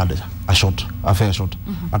never had a fair shot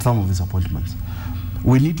at some of these appointments.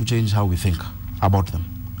 We need to change how we think about them,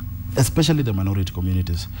 especially the minority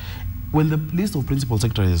communities. When the list of principal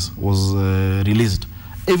secretaries was released,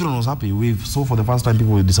 everyone was happy. We saw for the first time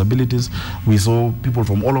people with disabilities. We saw people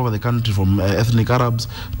from all over the country, from ethnic Arabs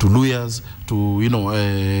to Luyas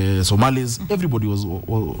to Somalis. Everybody was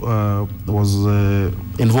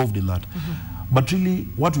involved in that. But really,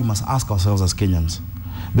 what we must ask ourselves as Kenyans,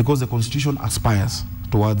 because the Constitution aspires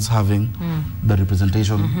towards having the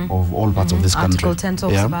representation of all parts of this country. Article 10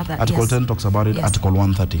 talks about that. Article 10 talks about it. Yes. Article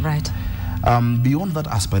 130. Right. Beyond that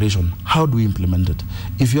aspiration, how do we implement it?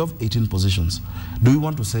 If you have 18 positions, do we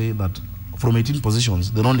want to say that from 18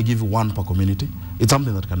 positions, they'll only give you one per community? It's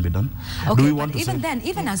something that can be done. Okay, do we want to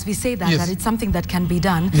even as we say that, that it's something that can be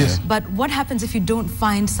done, but what happens if you don't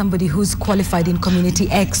find somebody who's qualified in community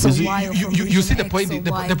X or Y or you see the point,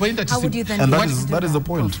 the point that how would you then that is the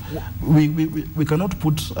point. We cannot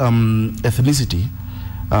put ethnicity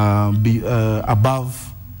above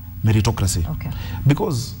meritocracy. Okay.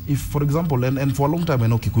 Because if, for example, and for a long time I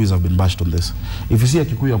know Kikuyus have been bashed on this. If you see a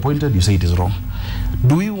Kikuyu appointed, you say it is wrong.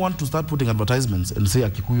 Do we want to start putting advertisements and say a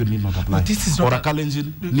Kikuyu need not apply? Or a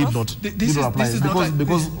Kalenjin need not apply?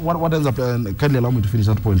 Because what ends up, kindly allow me to finish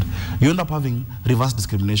that point, you end up having reverse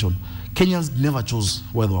discrimination. Kenyans never chose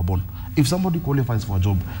where they were born. If somebody qualifies for a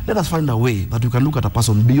job, let us find a way that we can look at a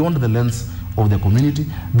person beyond the lens of their community,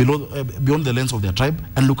 beyond the lens of their tribe,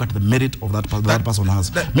 and look at the merit of that person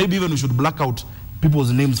has. Maybe even we should black out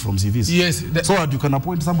people's names from CVs. Yes. So that you can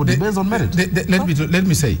appoint somebody based on merit. Let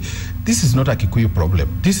me say, this is not a Kikuyu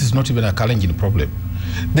problem. This is not even a Kalenjin problem.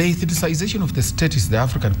 The ethnicization of the state is the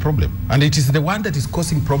African problem. And it is the one that is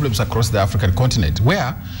causing problems across the African continent,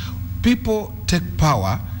 where people take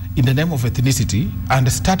power in the name of ethnicity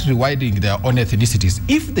and start rewarding their own ethnicities.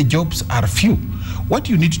 If the jobs are few, what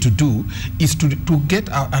you need to do is to get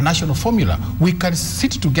a national formula. We can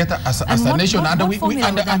sit together as a nation,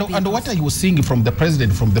 and what I was seeing from the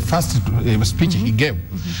president from the first speech he gave,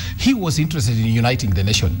 he was interested in uniting the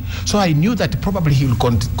nation. So I knew that probably he will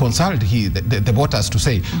consult the voters to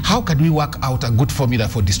say, how can we work out a good formula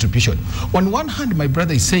for distribution? On one hand, my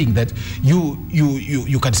brother is saying that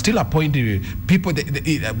you can still appoint people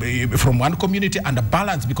from one community and a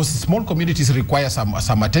balance, because small communities require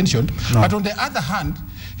some attention. No. But on the other hand,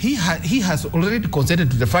 he has already consented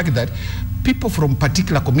to the fact that people from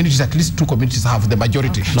particular communities, at least 2 communities, have the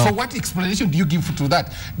majority. Okay. No. So what explanation do you give to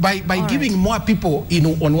that? By giving more people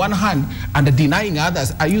on one hand and denying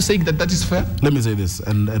others, are you saying that that is fair? Let me say this,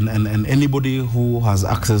 and anybody who has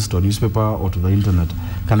access to a newspaper or to the internet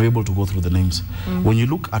can be able to go through the names. When you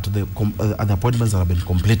look at the appointments that have been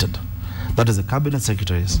completed, that is the cabinet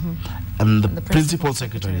secretaries and the principal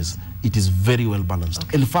secretaries, it is very well balanced.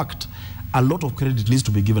 Okay. In fact, a lot of credit needs to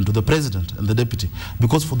be given to the president and the deputy,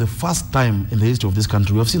 because for the first time in the history of this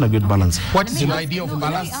country, we have seen a great balance. What is your idea of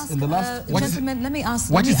balance? In the last, gentlemen, let me ask.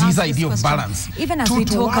 What is his idea of balance? Even as we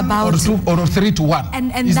talk about 2 or 3 to 1,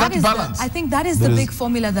 and is that that balance? I think that is the big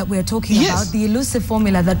formula that we're talking about, the elusive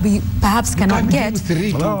formula that we perhaps cannot get.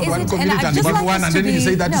 3 to 1 community and 1, and then you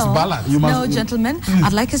say that is balance. No, gentlemen,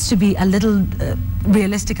 I'd like us to be a little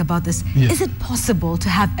realistic about this. Yes. Is it possible to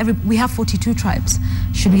have we have 42 tribes?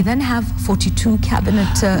 Should we then have 42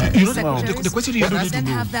 cabinet secretaries? The question you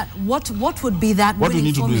have that. What would be that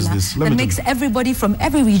winning formula that makes everybody from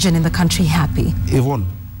every region in the country happy? Yvonne,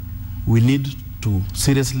 we need to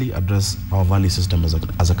seriously address our value system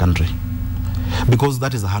as a country, because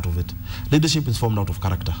that is the heart of it. Leadership is formed out of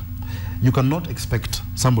character. You cannot expect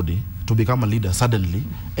somebody to become a leader suddenly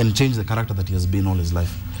and change the character that he has been all his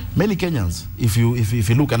life. Many Kenyans, if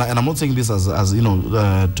you look, and I'm not saying this as you know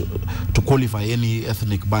to qualify any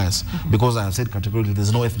ethnic bias, because I have said categorically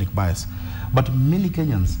there's no ethnic bias, but many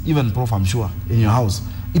Kenyans, even Prof, I'm sure, in your house,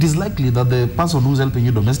 it is likely that the person who's helping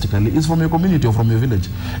you domestically is from your community or from your village.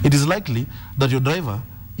 It is likely that your driver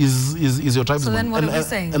is your tribesman. So then what are we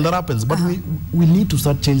saying? And that happens. But we need to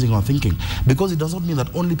start changing our thinking, because it does not mean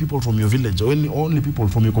that only people from your village or only people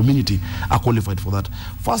from your community are qualified for that.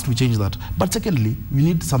 First, we change that. But secondly, we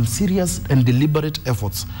need some serious and deliberate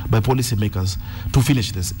efforts by policymakers to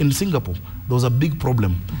finish this. In Singapore, there was a big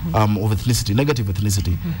problem of ethnicity, negative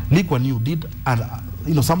ethnicity. Lee Kuan Yew did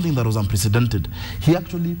something that was unprecedented. He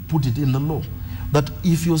actually put it in the law that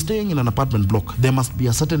if you're staying in an apartment block, there must be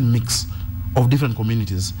a certain mix of different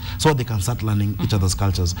communities so they can start learning each other's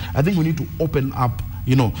cultures. I think we need to open up,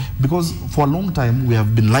 because for a long time we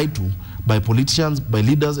have been lied to by politicians, by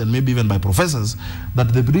leaders, and maybe even by professors,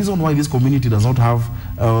 that the reason why this community does not have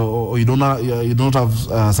or you don't have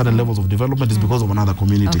certain levels of development is because of another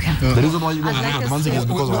community. Okay. The reason why you guys are not advancing is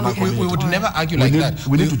because of another community. We would never argue like that.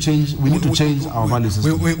 We need to change our value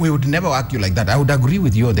system. We would never argue like that. I would agree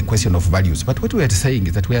with you on the question of values, but what we are saying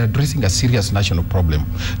is that we are addressing a serious national problem.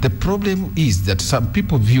 The problem is that some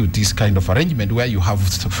people view this kind of arrangement where you have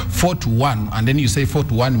 4 to 1, and then you say 4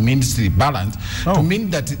 to 1 means the balance, to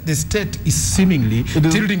mean that the state is seemingly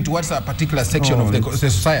tilting towards a particular section of the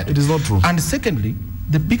society. It is not true. And secondly,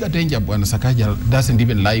 the bigger danger, Bwana Sakaja, doesn't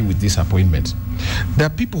even lie with this appointment. There are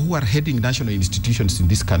people who are heading national institutions in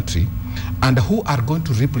this country and who are going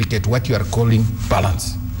to replicate what you are calling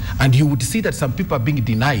balance. And you would see that some people are being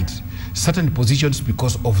denied certain positions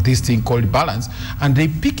because of this thing called balance, and they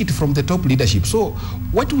pick it from the top leadership. So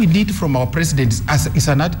what we need from our president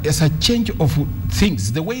is a change of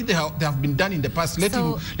things, the way they have been done in the past. Let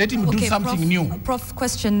him do something new. Prof,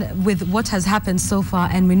 question with what has happened so far,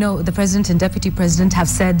 and we know the president and deputy president have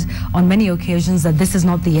said on many occasions that this is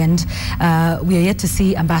not the end. We are yet to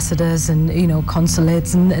see ambassadors and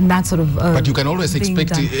consulates and that sort of but you can always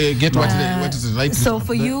expect to get what is right. So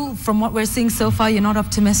for you, from what we're seeing so far, you're not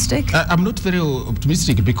optimistic? I'm not very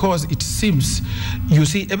optimistic, because it seems, you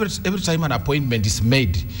see, every time an appointment is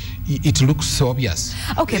made, it looks so obvious.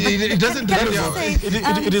 Okay, but it doesn't.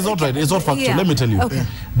 It is not right. It's not factual. Yeah. Let me tell you. Okay.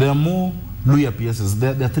 There are more Luya PSs. There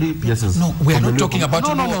are 3 PSs. No, we are not talking about.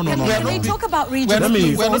 No. Can we talk about regions?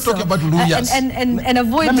 We are not talking about Luyas. And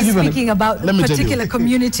avoid speaking about particular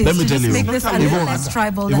communities. Let me tell you. Make this a little less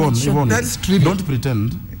tribal than it should. That's trivial. Don't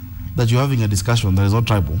pretend that you're having a discussion that is not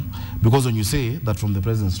tribal, because when you say that from the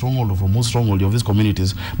president's stronghold or from most stronghold of these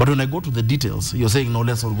communities, but when I go to the details, you're saying no,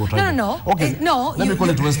 let's all go tribal. No. Okay. Let me call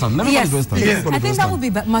it Western. Yes. I think that would be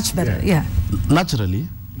much better. Yeah. Naturally,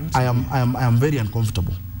 I am very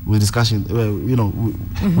uncomfortable with discussion.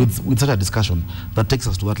 with such a discussion that takes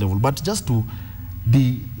us to that level. But just to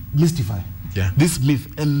demystify this myth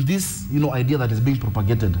and this idea that is being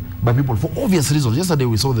propagated by people for obvious reasons. Yesterday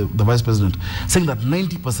we saw the Vice President saying that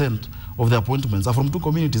 90% of the appointments are from 2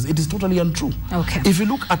 communities. It is totally untrue. Okay. If you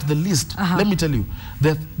look at the list, let me tell you,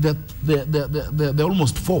 there are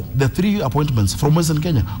almost 4. There are 3 appointments from Western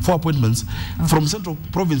Kenya, 4 appointments from Central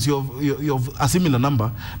Province. You have a similar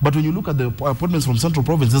number, but when you look at the appointments from Central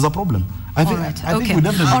Province, there's a problem. I think we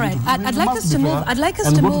definitely. All right. I'd like us to move. I'd like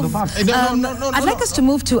us to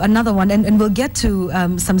move to another one, and we'll get to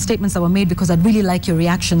some statements that were made, because I'd really like your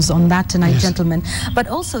reactions on that tonight, gentlemen. But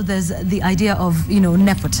also, there's the idea of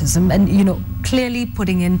nepotism, and clearly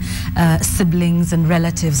putting in siblings and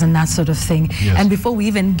relatives and that sort of thing. And before we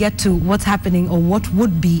even get to what's happening or what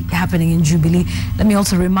would be happening in Jubilee, let me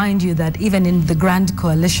also remind you that even in the Grand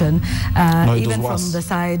Coalition, even from the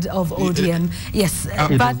side of ODM,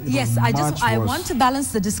 I want to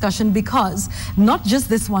balance the discussion, because not just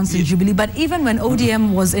this once in Jubilee, but even when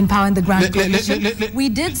ODM was in power in the Grand Coalition, we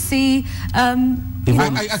did see.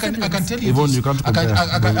 Yvonne, I can tell you. Yvonne, you can't compare.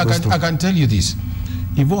 I can tell you this.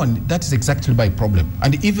 Yvonne, that is exactly my problem.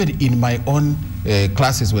 And even in my own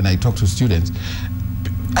classes, when I talk to students,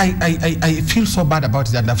 I feel so bad about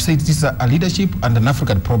it. And I've said this is a leadership and an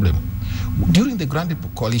African problem. During the Grand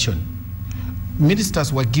Coalition,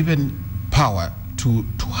 ministers were given power to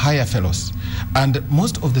hire fellows. And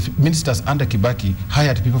most of the ministers under Kibaki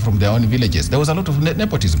hired people from their own villages. There was a lot of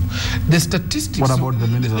nepotism. The statistics... What about the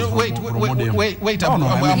ministers wait,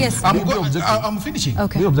 I'm finishing.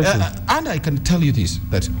 Okay. And I can tell you this,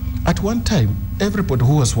 that at one time, everybody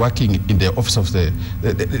who was working in the office of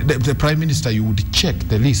the Prime Minister, you would check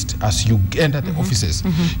the list as you enter the offices.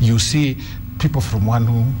 You see people from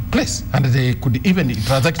one place, and they could even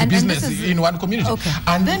transact business in one community.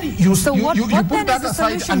 And then you put that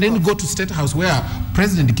aside and then go to State House where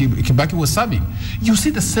President Kibaki was serving. You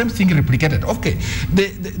see the same thing replicated. Okay,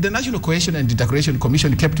 the National Cohesion and Integration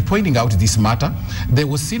Commission kept pointing out this matter. There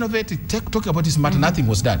was Sinovate talking about this matter, nothing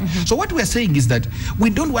was done. So what we are saying is that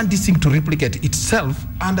we don't want this thing to replicate itself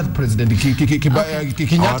under President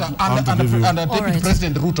Kenyatta and Deputy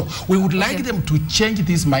President Ruto. We would like them to change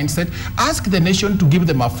this mindset, ask the nation to give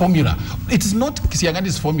them a formula. It is not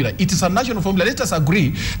Kisiangani's formula, it is a national formula. Let us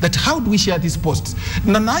agree that how do we share these posts?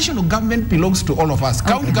 The national government belongs to all of us.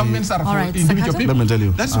 County governments are for individual people. Let me tell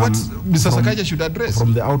you. That's what Mr. Sakaja should address.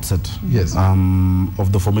 From the outset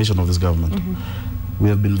of the formation of this government, we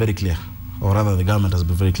have been very clear, or rather the government has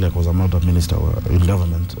been very clear, because I'm not a minister in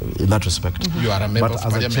government in that respect. You are a member of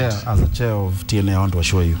parliament. As a chair of TNA, I want to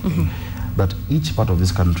assure you that each part of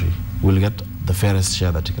this country will get the fairest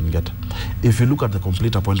share that you can get. If you look at the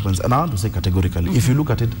complete appointments, and I want to say categorically, if you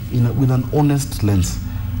look at it with an honest lens,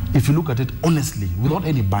 if you look at it honestly, without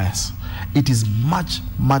any bias, it is much,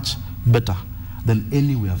 much better than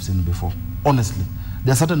any we have seen before. Honestly.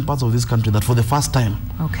 There are certain parts of this country that for the first time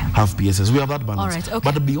have PSS. We have that balance.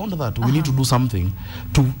 But beyond that, we need to do something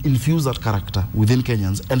to infuse that character within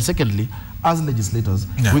Kenyans. And secondly, as legislators,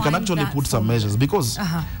 we can actually put some measures. Because,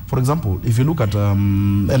 for example, if you look at,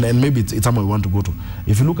 and maybe it's somewhere we want to go to,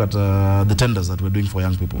 if you look at the tenders that we're doing for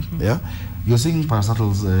young people, you're seeing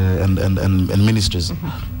parastatals and ministries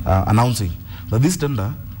announcing that this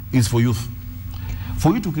tender is for youth.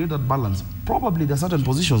 For you to create that balance, probably there are certain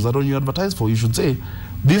positions that when you advertise for, you should say,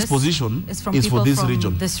 this position is for this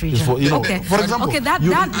region. This region. For example, I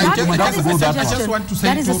just want to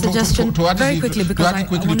say to add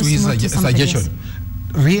quickly to his suggestion.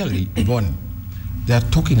 Really, Yvonne, they are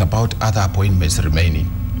talking about other appointments remaining.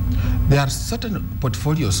 There are certain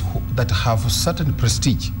portfolios that have certain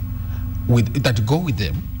prestige that go with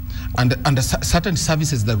them, and certain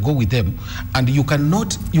services that go with them, and you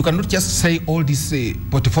cannot just say all these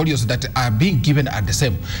portfolios that are being given are the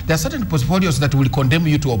same. There are certain portfolios that will condemn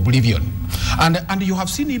you to oblivion, and you have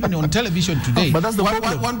seen even on television today. But that's the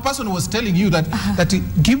problem. One person was telling you that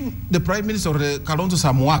give the Prime Minister or Kalonzo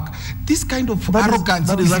some work. This kind of arrogance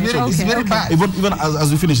is very bad. Even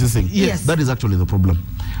as we finish this thing, that is actually the problem.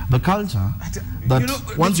 The culture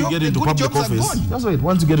that once you get into public office, that's right.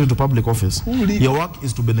 Once you get into public office, your work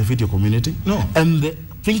is to benefit your community. And the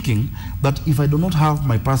thinking that if I do not have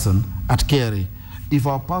my person at KRA, if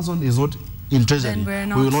our person is not in treasury,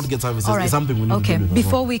 we will not get services. It's something we need to do.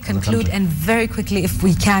 Before we conclude, and very quickly, if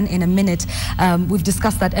we can, in a minute, we've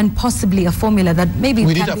discussed that, and possibly a formula that maybe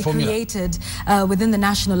can be created within the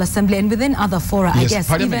National Assembly and within other fora. I guess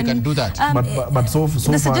Parliament can do that. But so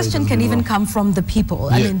the suggestion can even come from the people.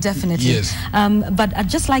 I mean, definitely. But I'd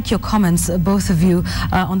just like your comments, both of you,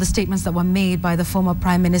 on the statements that were made by the former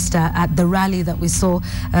Prime Minister at the rally that we saw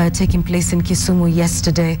taking place in Kisumu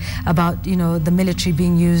yesterday about, the military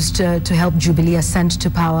being used to help Jubilee ascend to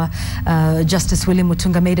power. Justice William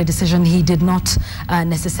Mutunga made a decision he did not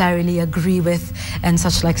necessarily agree with, and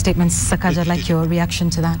such like statements. Sakaja, I'd like your reaction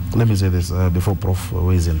to that. Let me say this before Prof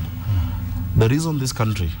weighs in. The reason this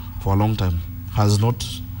country for a long time has not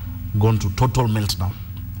gone to total meltdown,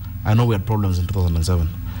 I know we had problems in 2007.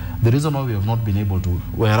 The reason why we have not been able to,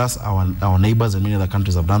 whereas our neighbors and many other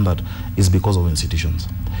countries have done that, is because of institutions.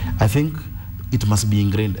 I think it must be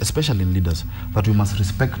ingrained, especially in leaders, that we must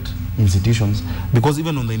respect institutions, because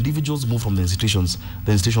even when the individuals move from the institutions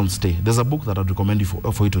stay. There's a book that I'd recommend you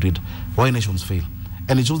for you to read, Why Nations Fail.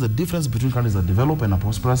 And it shows the difference between countries that develop and are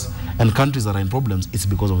prosperous and countries that are in problems. It's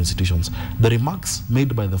because of institutions. The remarks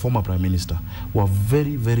made by the former Prime Minister were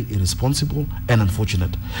very, very irresponsible and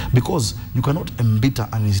unfortunate, because you cannot embitter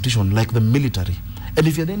an institution like the military. And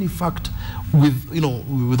if you had any fact with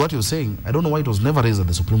what you're saying, I don't know why it was never raised at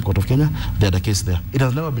the Supreme Court of Kenya. They had a case there. It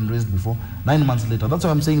has never been raised before. 9 months later. That's why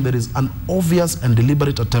I'm saying there is an obvious and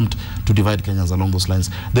deliberate attempt to divide Kenyans along those lines.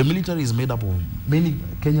 The military is made up of many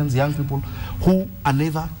Kenyans, young people, who are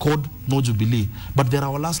neither CORD nor Jubilee, but they're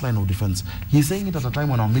our last line of defense. He's saying it at a time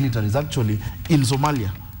when our military is actually in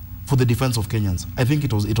Somalia for the defense of Kenyans. I think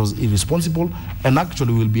it was irresponsible, and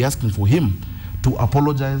actually we'll be asking for him to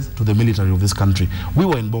apologize to the military of this country. We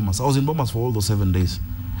were in Bomas. I was in Bomas for all those 7 days.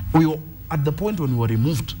 We were at the point when we were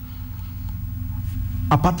removed,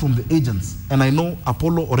 apart from the agents. And I know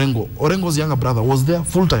Apollo Orengo's younger brother was there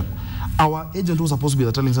full-time. Our agent who was supposed to be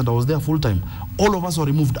the telling center was there full-time. All of us were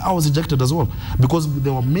removed. I was ejected as well, because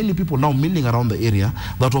there were many people now milling around the area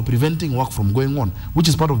that were preventing work from going on, which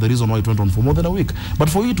is part of the reason why it went on for more than a week. But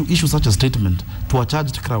for you to issue such a statement to a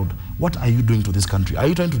charged crowd, what are you doing to this country? Are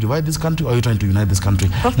you trying to divide this country, or are you trying to unite this country?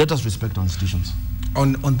 Let us respect our institutions.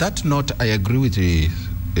 On that note, I agree with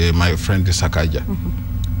my friend Sakaja.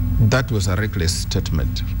 That was a reckless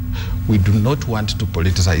statement. We do not want to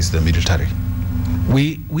politicize the military.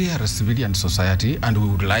 We are a civilian society, and we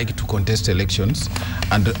would like to contest elections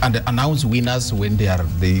and announce winners when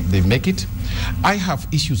they make it. I have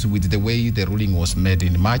issues with the way the ruling was made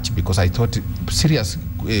in March, because I thought serious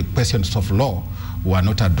questions of law were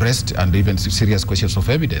not addressed, and even serious questions of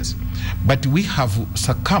evidence. But we have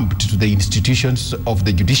succumbed to the institutions of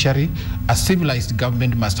the judiciary. A civilized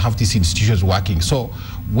government must have these institutions working. So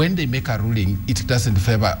when they make a ruling, it doesn't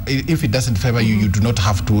favor, if it doesn't favor you, you do not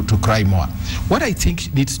have to cry more. What I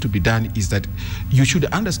think needs to be done is that you should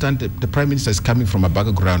understand that the Prime Minister is coming from a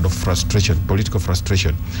background of frustration, political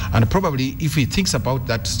frustration. And probably if he thinks about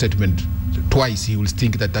that statement twice, he will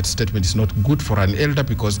think that that statement is not good for an elder,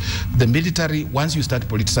 because the military, once you start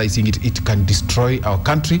politicizing it, it can destroy our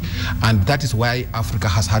country, and that is why Africa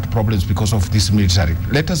has had problems because of this military.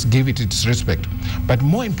 Let us give it its respect. But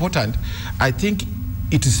more important, I think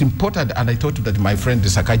it is important, and I thought that my friend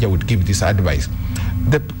Sakaja would give this advice.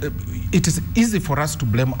 It is easy for us to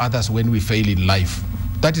blame others when we fail in life.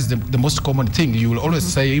 That is the most common thing. You will always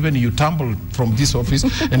say, even you tumble from this office,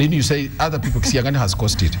 and then you say, other people, Siagani has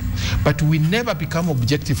caused it. But we never become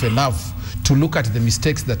objective enough to look at the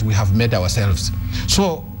mistakes that we have made ourselves.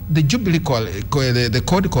 So the Jubilee, the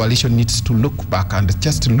CORD coalition needs to look back and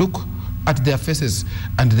just look at their faces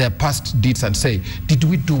and their past deeds and say, did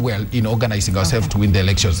we do well in organizing ourselves to win the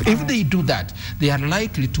elections? If they do that, they are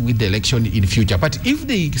likely to win the election in future. But if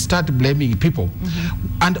they start blaming people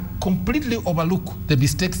and completely overlook the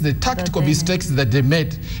mistakes, the tactical mistakes that they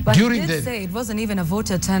made during the... say it wasn't even a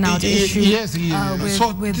voter turnout issue. Yes,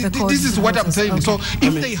 with the this is what I'm saying. So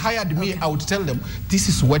if they hired me, I would tell them, this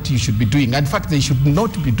is what you should be doing. In fact, they should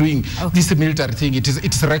not be doing this military thing.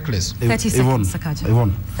 It's reckless. 30 seconds, Sakaja.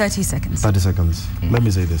 Yvonne. 30 seconds. 30 seconds. Let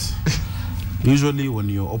me say this. Usually when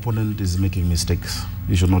your opponent is making mistakes,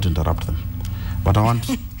 you should not interrupt them. But I want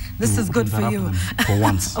this is good for you. For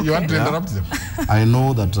once. You want to interrupt them? I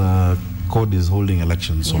know that CORD is holding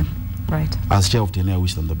elections soon. Right. As chair of TNA, I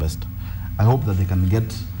wish them the best. I hope that they can get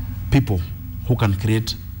people who can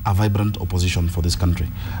create a vibrant opposition for this country.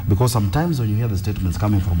 Because sometimes when you hear the statements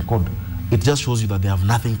coming from CORD, it just shows you that they have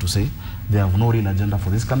nothing to say. They have no real agenda for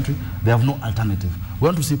this country. They have no alternative. We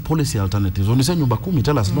want to see policy alternatives. When you say Nyumba Kumi,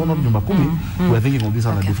 tell us, no, not Nyumba Kumi. We're thinking of this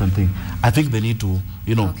other different thing. I think they need to,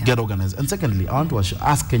 get organized. And secondly, I want to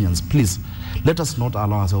ask Kenyans, please, let us not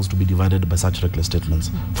allow ourselves to be divided by such reckless statements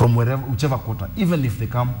from whichever quarter, even if they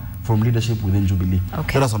come from leadership within Jubilee.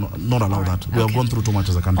 Let us not allow that. We have gone through too much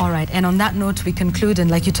as a country. All right. And on that note, we conclude. And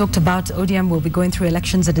like you talked about, ODM will be going through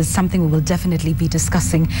elections. It is something we will definitely be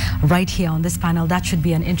discussing right here. here on this panel. That should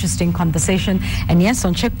be an interesting conversation. And yes,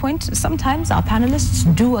 on Checkpoint, sometimes our panelists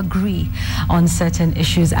do agree on certain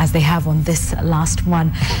issues, as they have on this last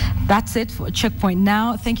one. That's it for Checkpoint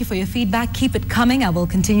now. Thank you for your feedback. Keep it coming. I will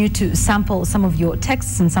continue to sample some of your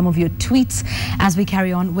texts and some of your tweets as we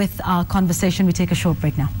carry on with our conversation. We take a short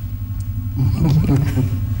break now.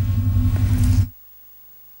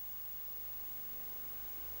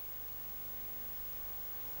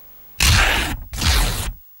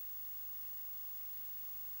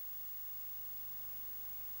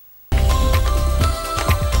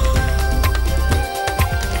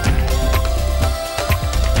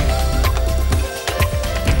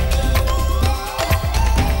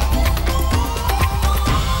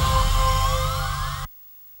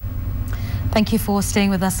 Thank you for staying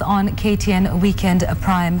with us on KTN Weekend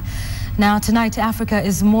Prime. Now, tonight, Africa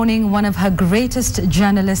is mourning one of her greatest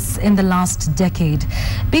journalists in the last decade.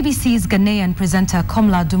 BBC's Ghanaian presenter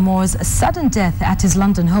Komla Dumour's sudden death at his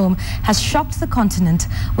London home has shocked the continent,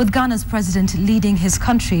 with Ghana's president leading his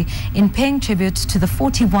country in paying tribute to the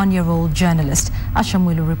 41-year-old journalist.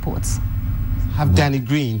 Ashamwilu reports. Have Danny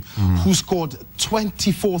Green, who scored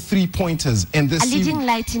 24 three-pointers in this series. A leading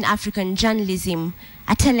light in African journalism,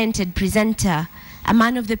 a talented presenter, a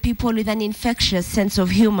man of the people with an infectious sense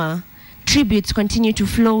of humor. Tributes continue to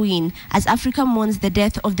flow in as Africa mourns the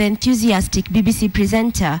death of the enthusiastic BBC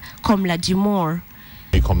presenter Komla Dumour.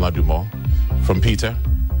 Komla Dumour from Peter,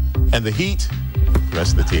 and the Heat, the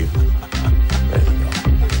rest of the team.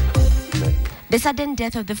 The sudden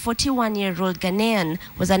death of the 41-year-old Ghanaian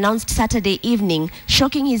was announced Saturday evening,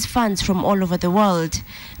 shocking his fans from all over the world.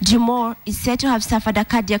 Dumour is said to have suffered a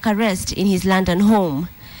cardiac arrest in his London home.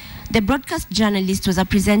 The broadcast journalist was a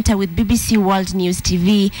presenter with BBC World News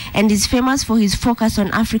TV and is famous for his Focus on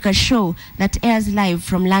Africa show that airs live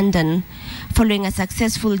from London. Following a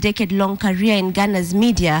successful decade-long career in Ghana's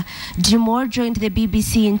media, Dumour joined the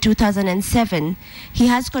BBC in 2007. He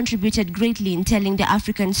has contributed greatly in telling the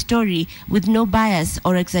African story with no bias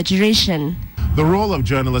or exaggeration. The role of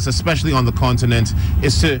journalists, especially on the continent,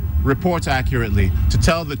 is to report accurately, to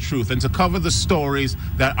tell the truth, and to cover the stories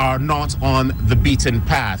that are not on the beaten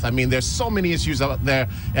path. I mean, there's so many issues out there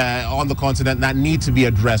on the continent that need to be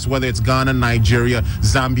addressed, whether it's Ghana, Nigeria,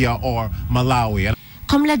 Zambia, or Malawi.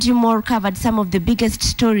 Komla Dumour covered some of the biggest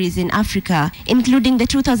stories in Africa, including the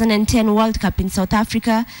 2010 World Cup in South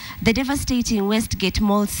Africa, the devastating Westgate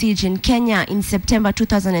Mall siege in Kenya in September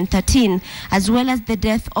 2013, as well as the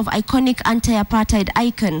death of iconic anti-apartheid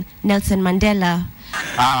icon Nelson Mandela.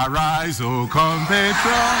 Arise, O compatriot.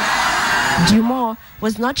 Dumour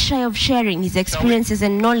was not shy of sharing his experiences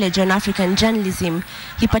and knowledge on African journalism.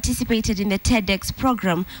 He participated in the TEDx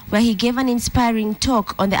program where he gave an inspiring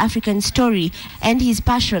talk on the African story and his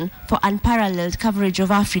passion for unparalleled coverage of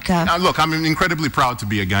Africa. Now look, I'm incredibly proud to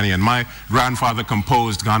be a Ghanaian. My grandfather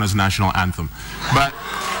composed Ghana's national anthem. But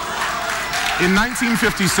in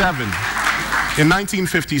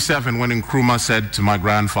 1957, when Nkrumah said to my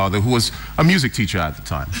grandfather, who was a music teacher at the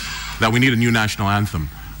time, that we need a new national anthem,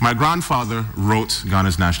 my grandfather wrote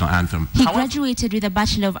Ghana's national anthem. He graduated with a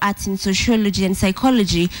Bachelor of Arts in Sociology and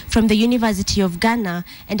Psychology from the University of Ghana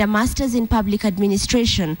and a Master's in Public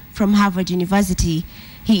Administration from Harvard University.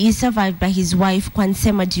 He is survived by his wife,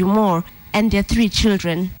 Kwansema Dumour, and their 3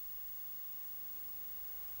 children.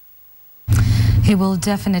 He will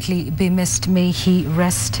definitely be missed. May he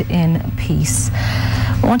rest in peace.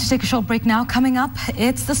 I want to take a short break now. Coming up,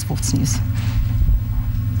 it's the sports news.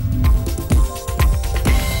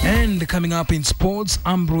 And coming up in sports,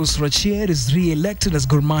 Ambrose Rachier is re-elected as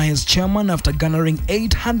Gor Mahia's chairman after garnering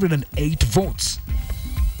 808 votes.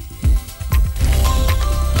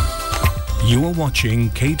 You are watching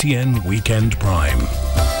KTN Weekend Prime.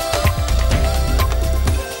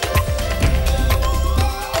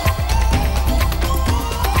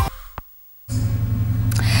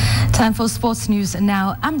 Time for sports news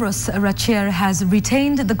now. Ambrose Rachier has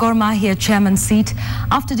retained the Gor Mahia chairman seat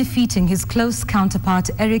after defeating his close counterpart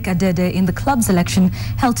Eric Adede in the club's election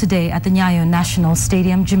held today at the Nyayo National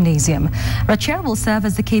Stadium Gymnasium. Rachier will serve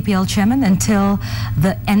as the KPL chairman until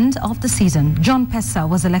the end of the season. John Pesa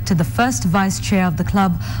was elected the first vice chair of the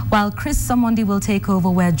club, while Chris Samondi will take over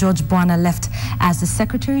where George Buana left as the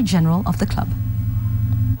secretary general of the club.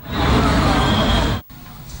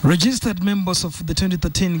 Registered members of the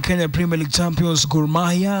 2013 Kenya Premier League champions Gor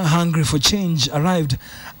Mahia, hungry for change, arrived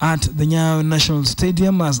at the Nyayo National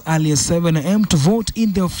Stadium as early as 7 a.m. to vote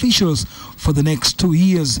in the officials for the next 2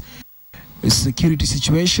 years. The security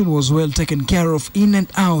situation was well taken care of in and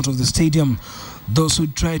out of the stadium. Those who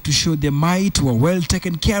tried to show their might were well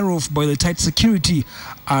taken care of by the tight security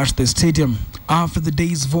at the stadium. After the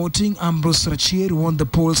day's voting, Ambrose Rachier won the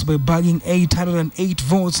polls by bagging 808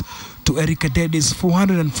 votes to Eric Adedi's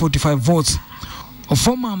 445 votes. A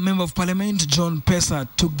former Member of Parliament, John Pesa,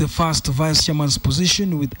 took the first Vice Chairman's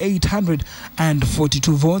position with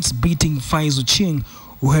 842 votes, beating Faiz Ochieng,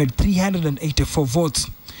 who had 384 votes.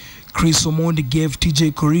 Chris Omondi gave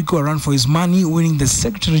TJ Koriko a run for his money, winning the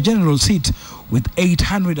Secretary General seat with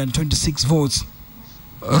 826 votes.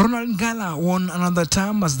 Ronald Ngala won another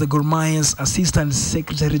term as the Gor Mahia's Assistant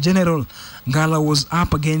Secretary General. Ngala was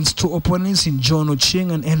up against two opponents in John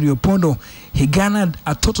Ochieng and Henry Opondo. He garnered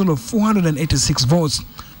a total of 486 votes.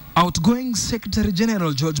 Outgoing Secretary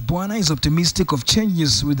General George Bwana is optimistic of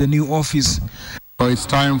changes with the new office. It's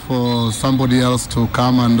time for somebody else to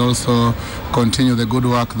come and also continue the good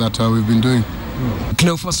work that we've been doing.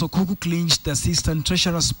 Cleophas Okuku clinched the Assistant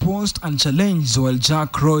Treasurer's post and challenged, while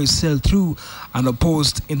Jack Roy sailed through and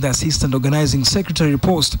opposed in the Assistant Organizing Secretary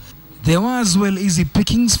post. There were as well easy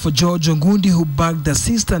pickings for George Ongundi, who bagged the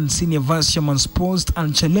Assistant Senior Vice Chairman's post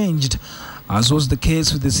unchallenged, as was the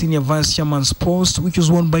case with the Senior Vice Chairman's post, which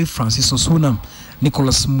was won by Francis Osuna.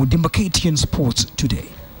 Nicholas Mudimba, KTN Sports Today.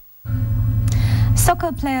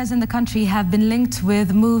 Soccer players in the country have been linked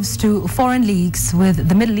with moves to foreign leagues, with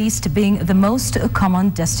the Middle East being the most common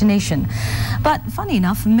destination. But funny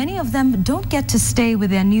enough, many of them don't get to stay with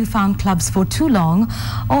their newfound clubs for too long,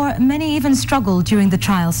 or many even struggle during the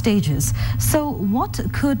trial stages. So what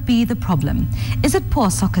could be the problem? Is it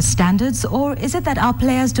poor soccer standards, or is it that our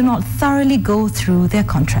players do not thoroughly go through their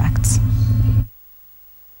contracts?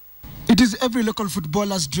 It is every local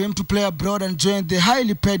footballer's dream to play abroad and join the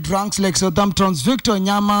highly paid ranks like Southampton's Victor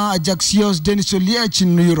Nyama, Ajaxio's Denis Oliech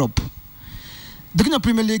in Europe. The Kenya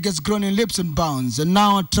Premier League has grown in leaps and bounds and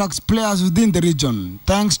now attracts players within the region,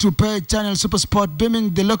 thanks to paid channel SuperSport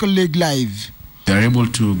beaming the local league live. They're able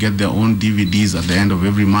to get their own DVDs at the end of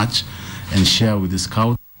every match and share with the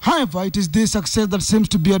scout. However, it is this success that seems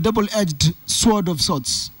to be a double-edged sword of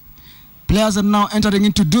sorts. Players are now entering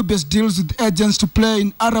into dubious deals with agents to play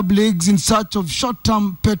in Arab leagues in search of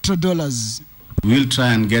short-term petrodollars. We'll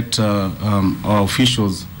try and get our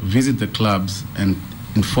officials visit the clubs and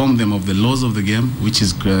inform them of the laws of the game, which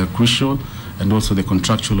is crucial, and also the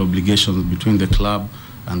contractual obligations between the club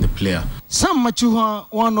and the player. Sam Machuha,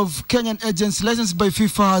 one of Kenyan agents licensed by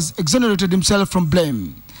FIFA, has exonerated himself from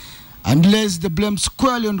blame and lays the blame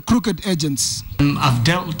squarely on crooked agents. I've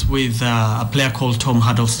dealt with a player called Tom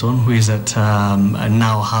Huddleston, who is at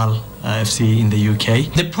now Hull FC in the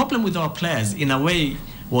UK. The problem with our players, in a way,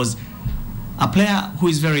 was a player who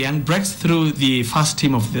is very young breaks through the first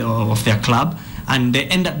team of their club, and they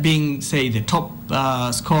end up being, say, the top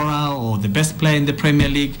scorer or the best player in the Premier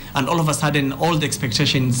League, and all of a sudden all the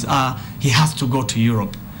expectations are he has to go to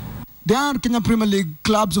Europe. There are Kenya Premier League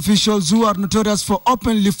clubs officials who are notorious for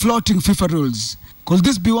openly flouting FIFA rules. Could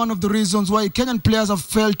this be one of the reasons why Kenyan players have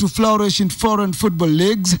failed to flourish in foreign football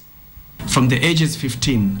leagues? From the ages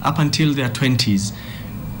 15 up until their 20s,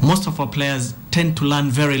 most of our players tend to learn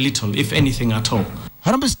very little, if anything at all.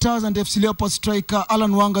 Harambee Stars and FC Leopards striker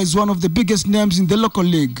Alan Wanga is one of the biggest names in the local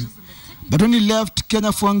league. But when he left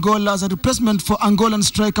Kenya for Angola as a replacement for Angolan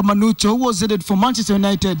striker Manucho, who was headed for Manchester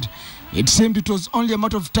United, it seemed it was only a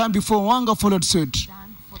matter of time before Wanga followed suit.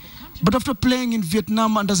 But after playing in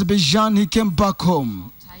Vietnam and Azerbaijan, he came back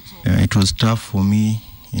home. It was tough for me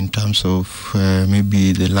in terms of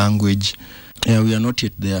maybe the language. We are not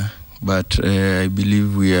yet there, but I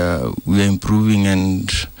believe we are improving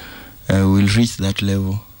and we'll reach that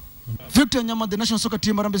level. Victor Nyama, the national soccer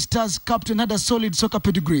team Harambee Stars captain, had a solid soccer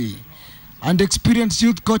pedigree, and experienced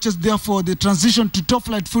youth coaches. Therefore, the transition to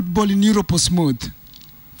top-flight football in Europe was smooth.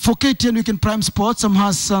 For KTN Weekend Prime Sports, I'm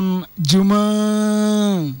Hassan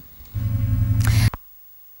Juma.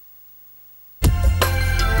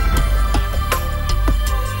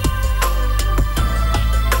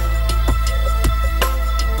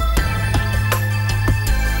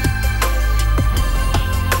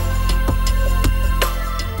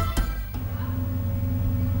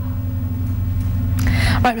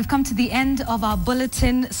 Right, we've come to the end of our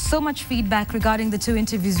bulletin. So much feedback regarding the two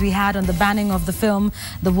interviews we had on the banning of the film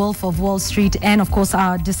The Wolf of Wall Street, and of course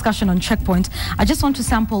our discussion on Checkpoint. I just want to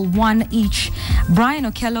sample one each. Brian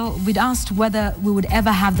Okello, we'd asked whether we would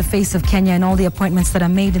ever have the face of Kenya and all the appointments that are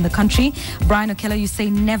made in the country. Brian Okello, you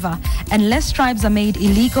say never, unless tribes are made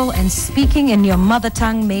illegal and speaking in your mother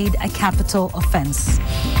tongue made a capital offense.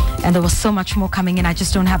 And there was so much more coming in. I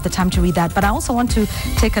just don't have the time to read that. But I also want to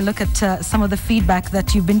take a look at some of the feedback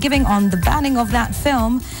that you've been giving on the banning of that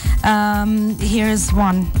film. Here's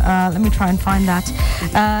one. Let me try and find that.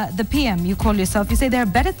 The PM, you call yourself. You say there are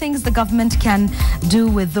better things the government can do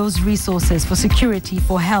with those resources for security,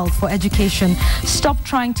 for health, for education. Stop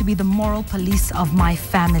trying to be the moral police of my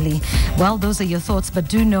family. Well, those are your thoughts, but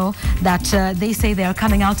do know that they say they are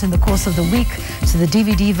coming out in the course of the week to the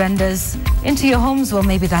DVD vendors, into your homes. Well,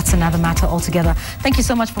 maybe that's another matter altogether. Thank you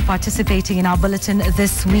so much for participating in our bulletin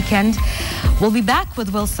this weekend. We'll be back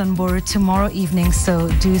with Wilson Boru tomorrow evening, so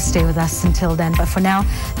do stay with us until then. But for now,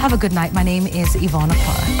 have a good night. My name is Yvonne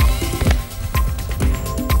Okwara.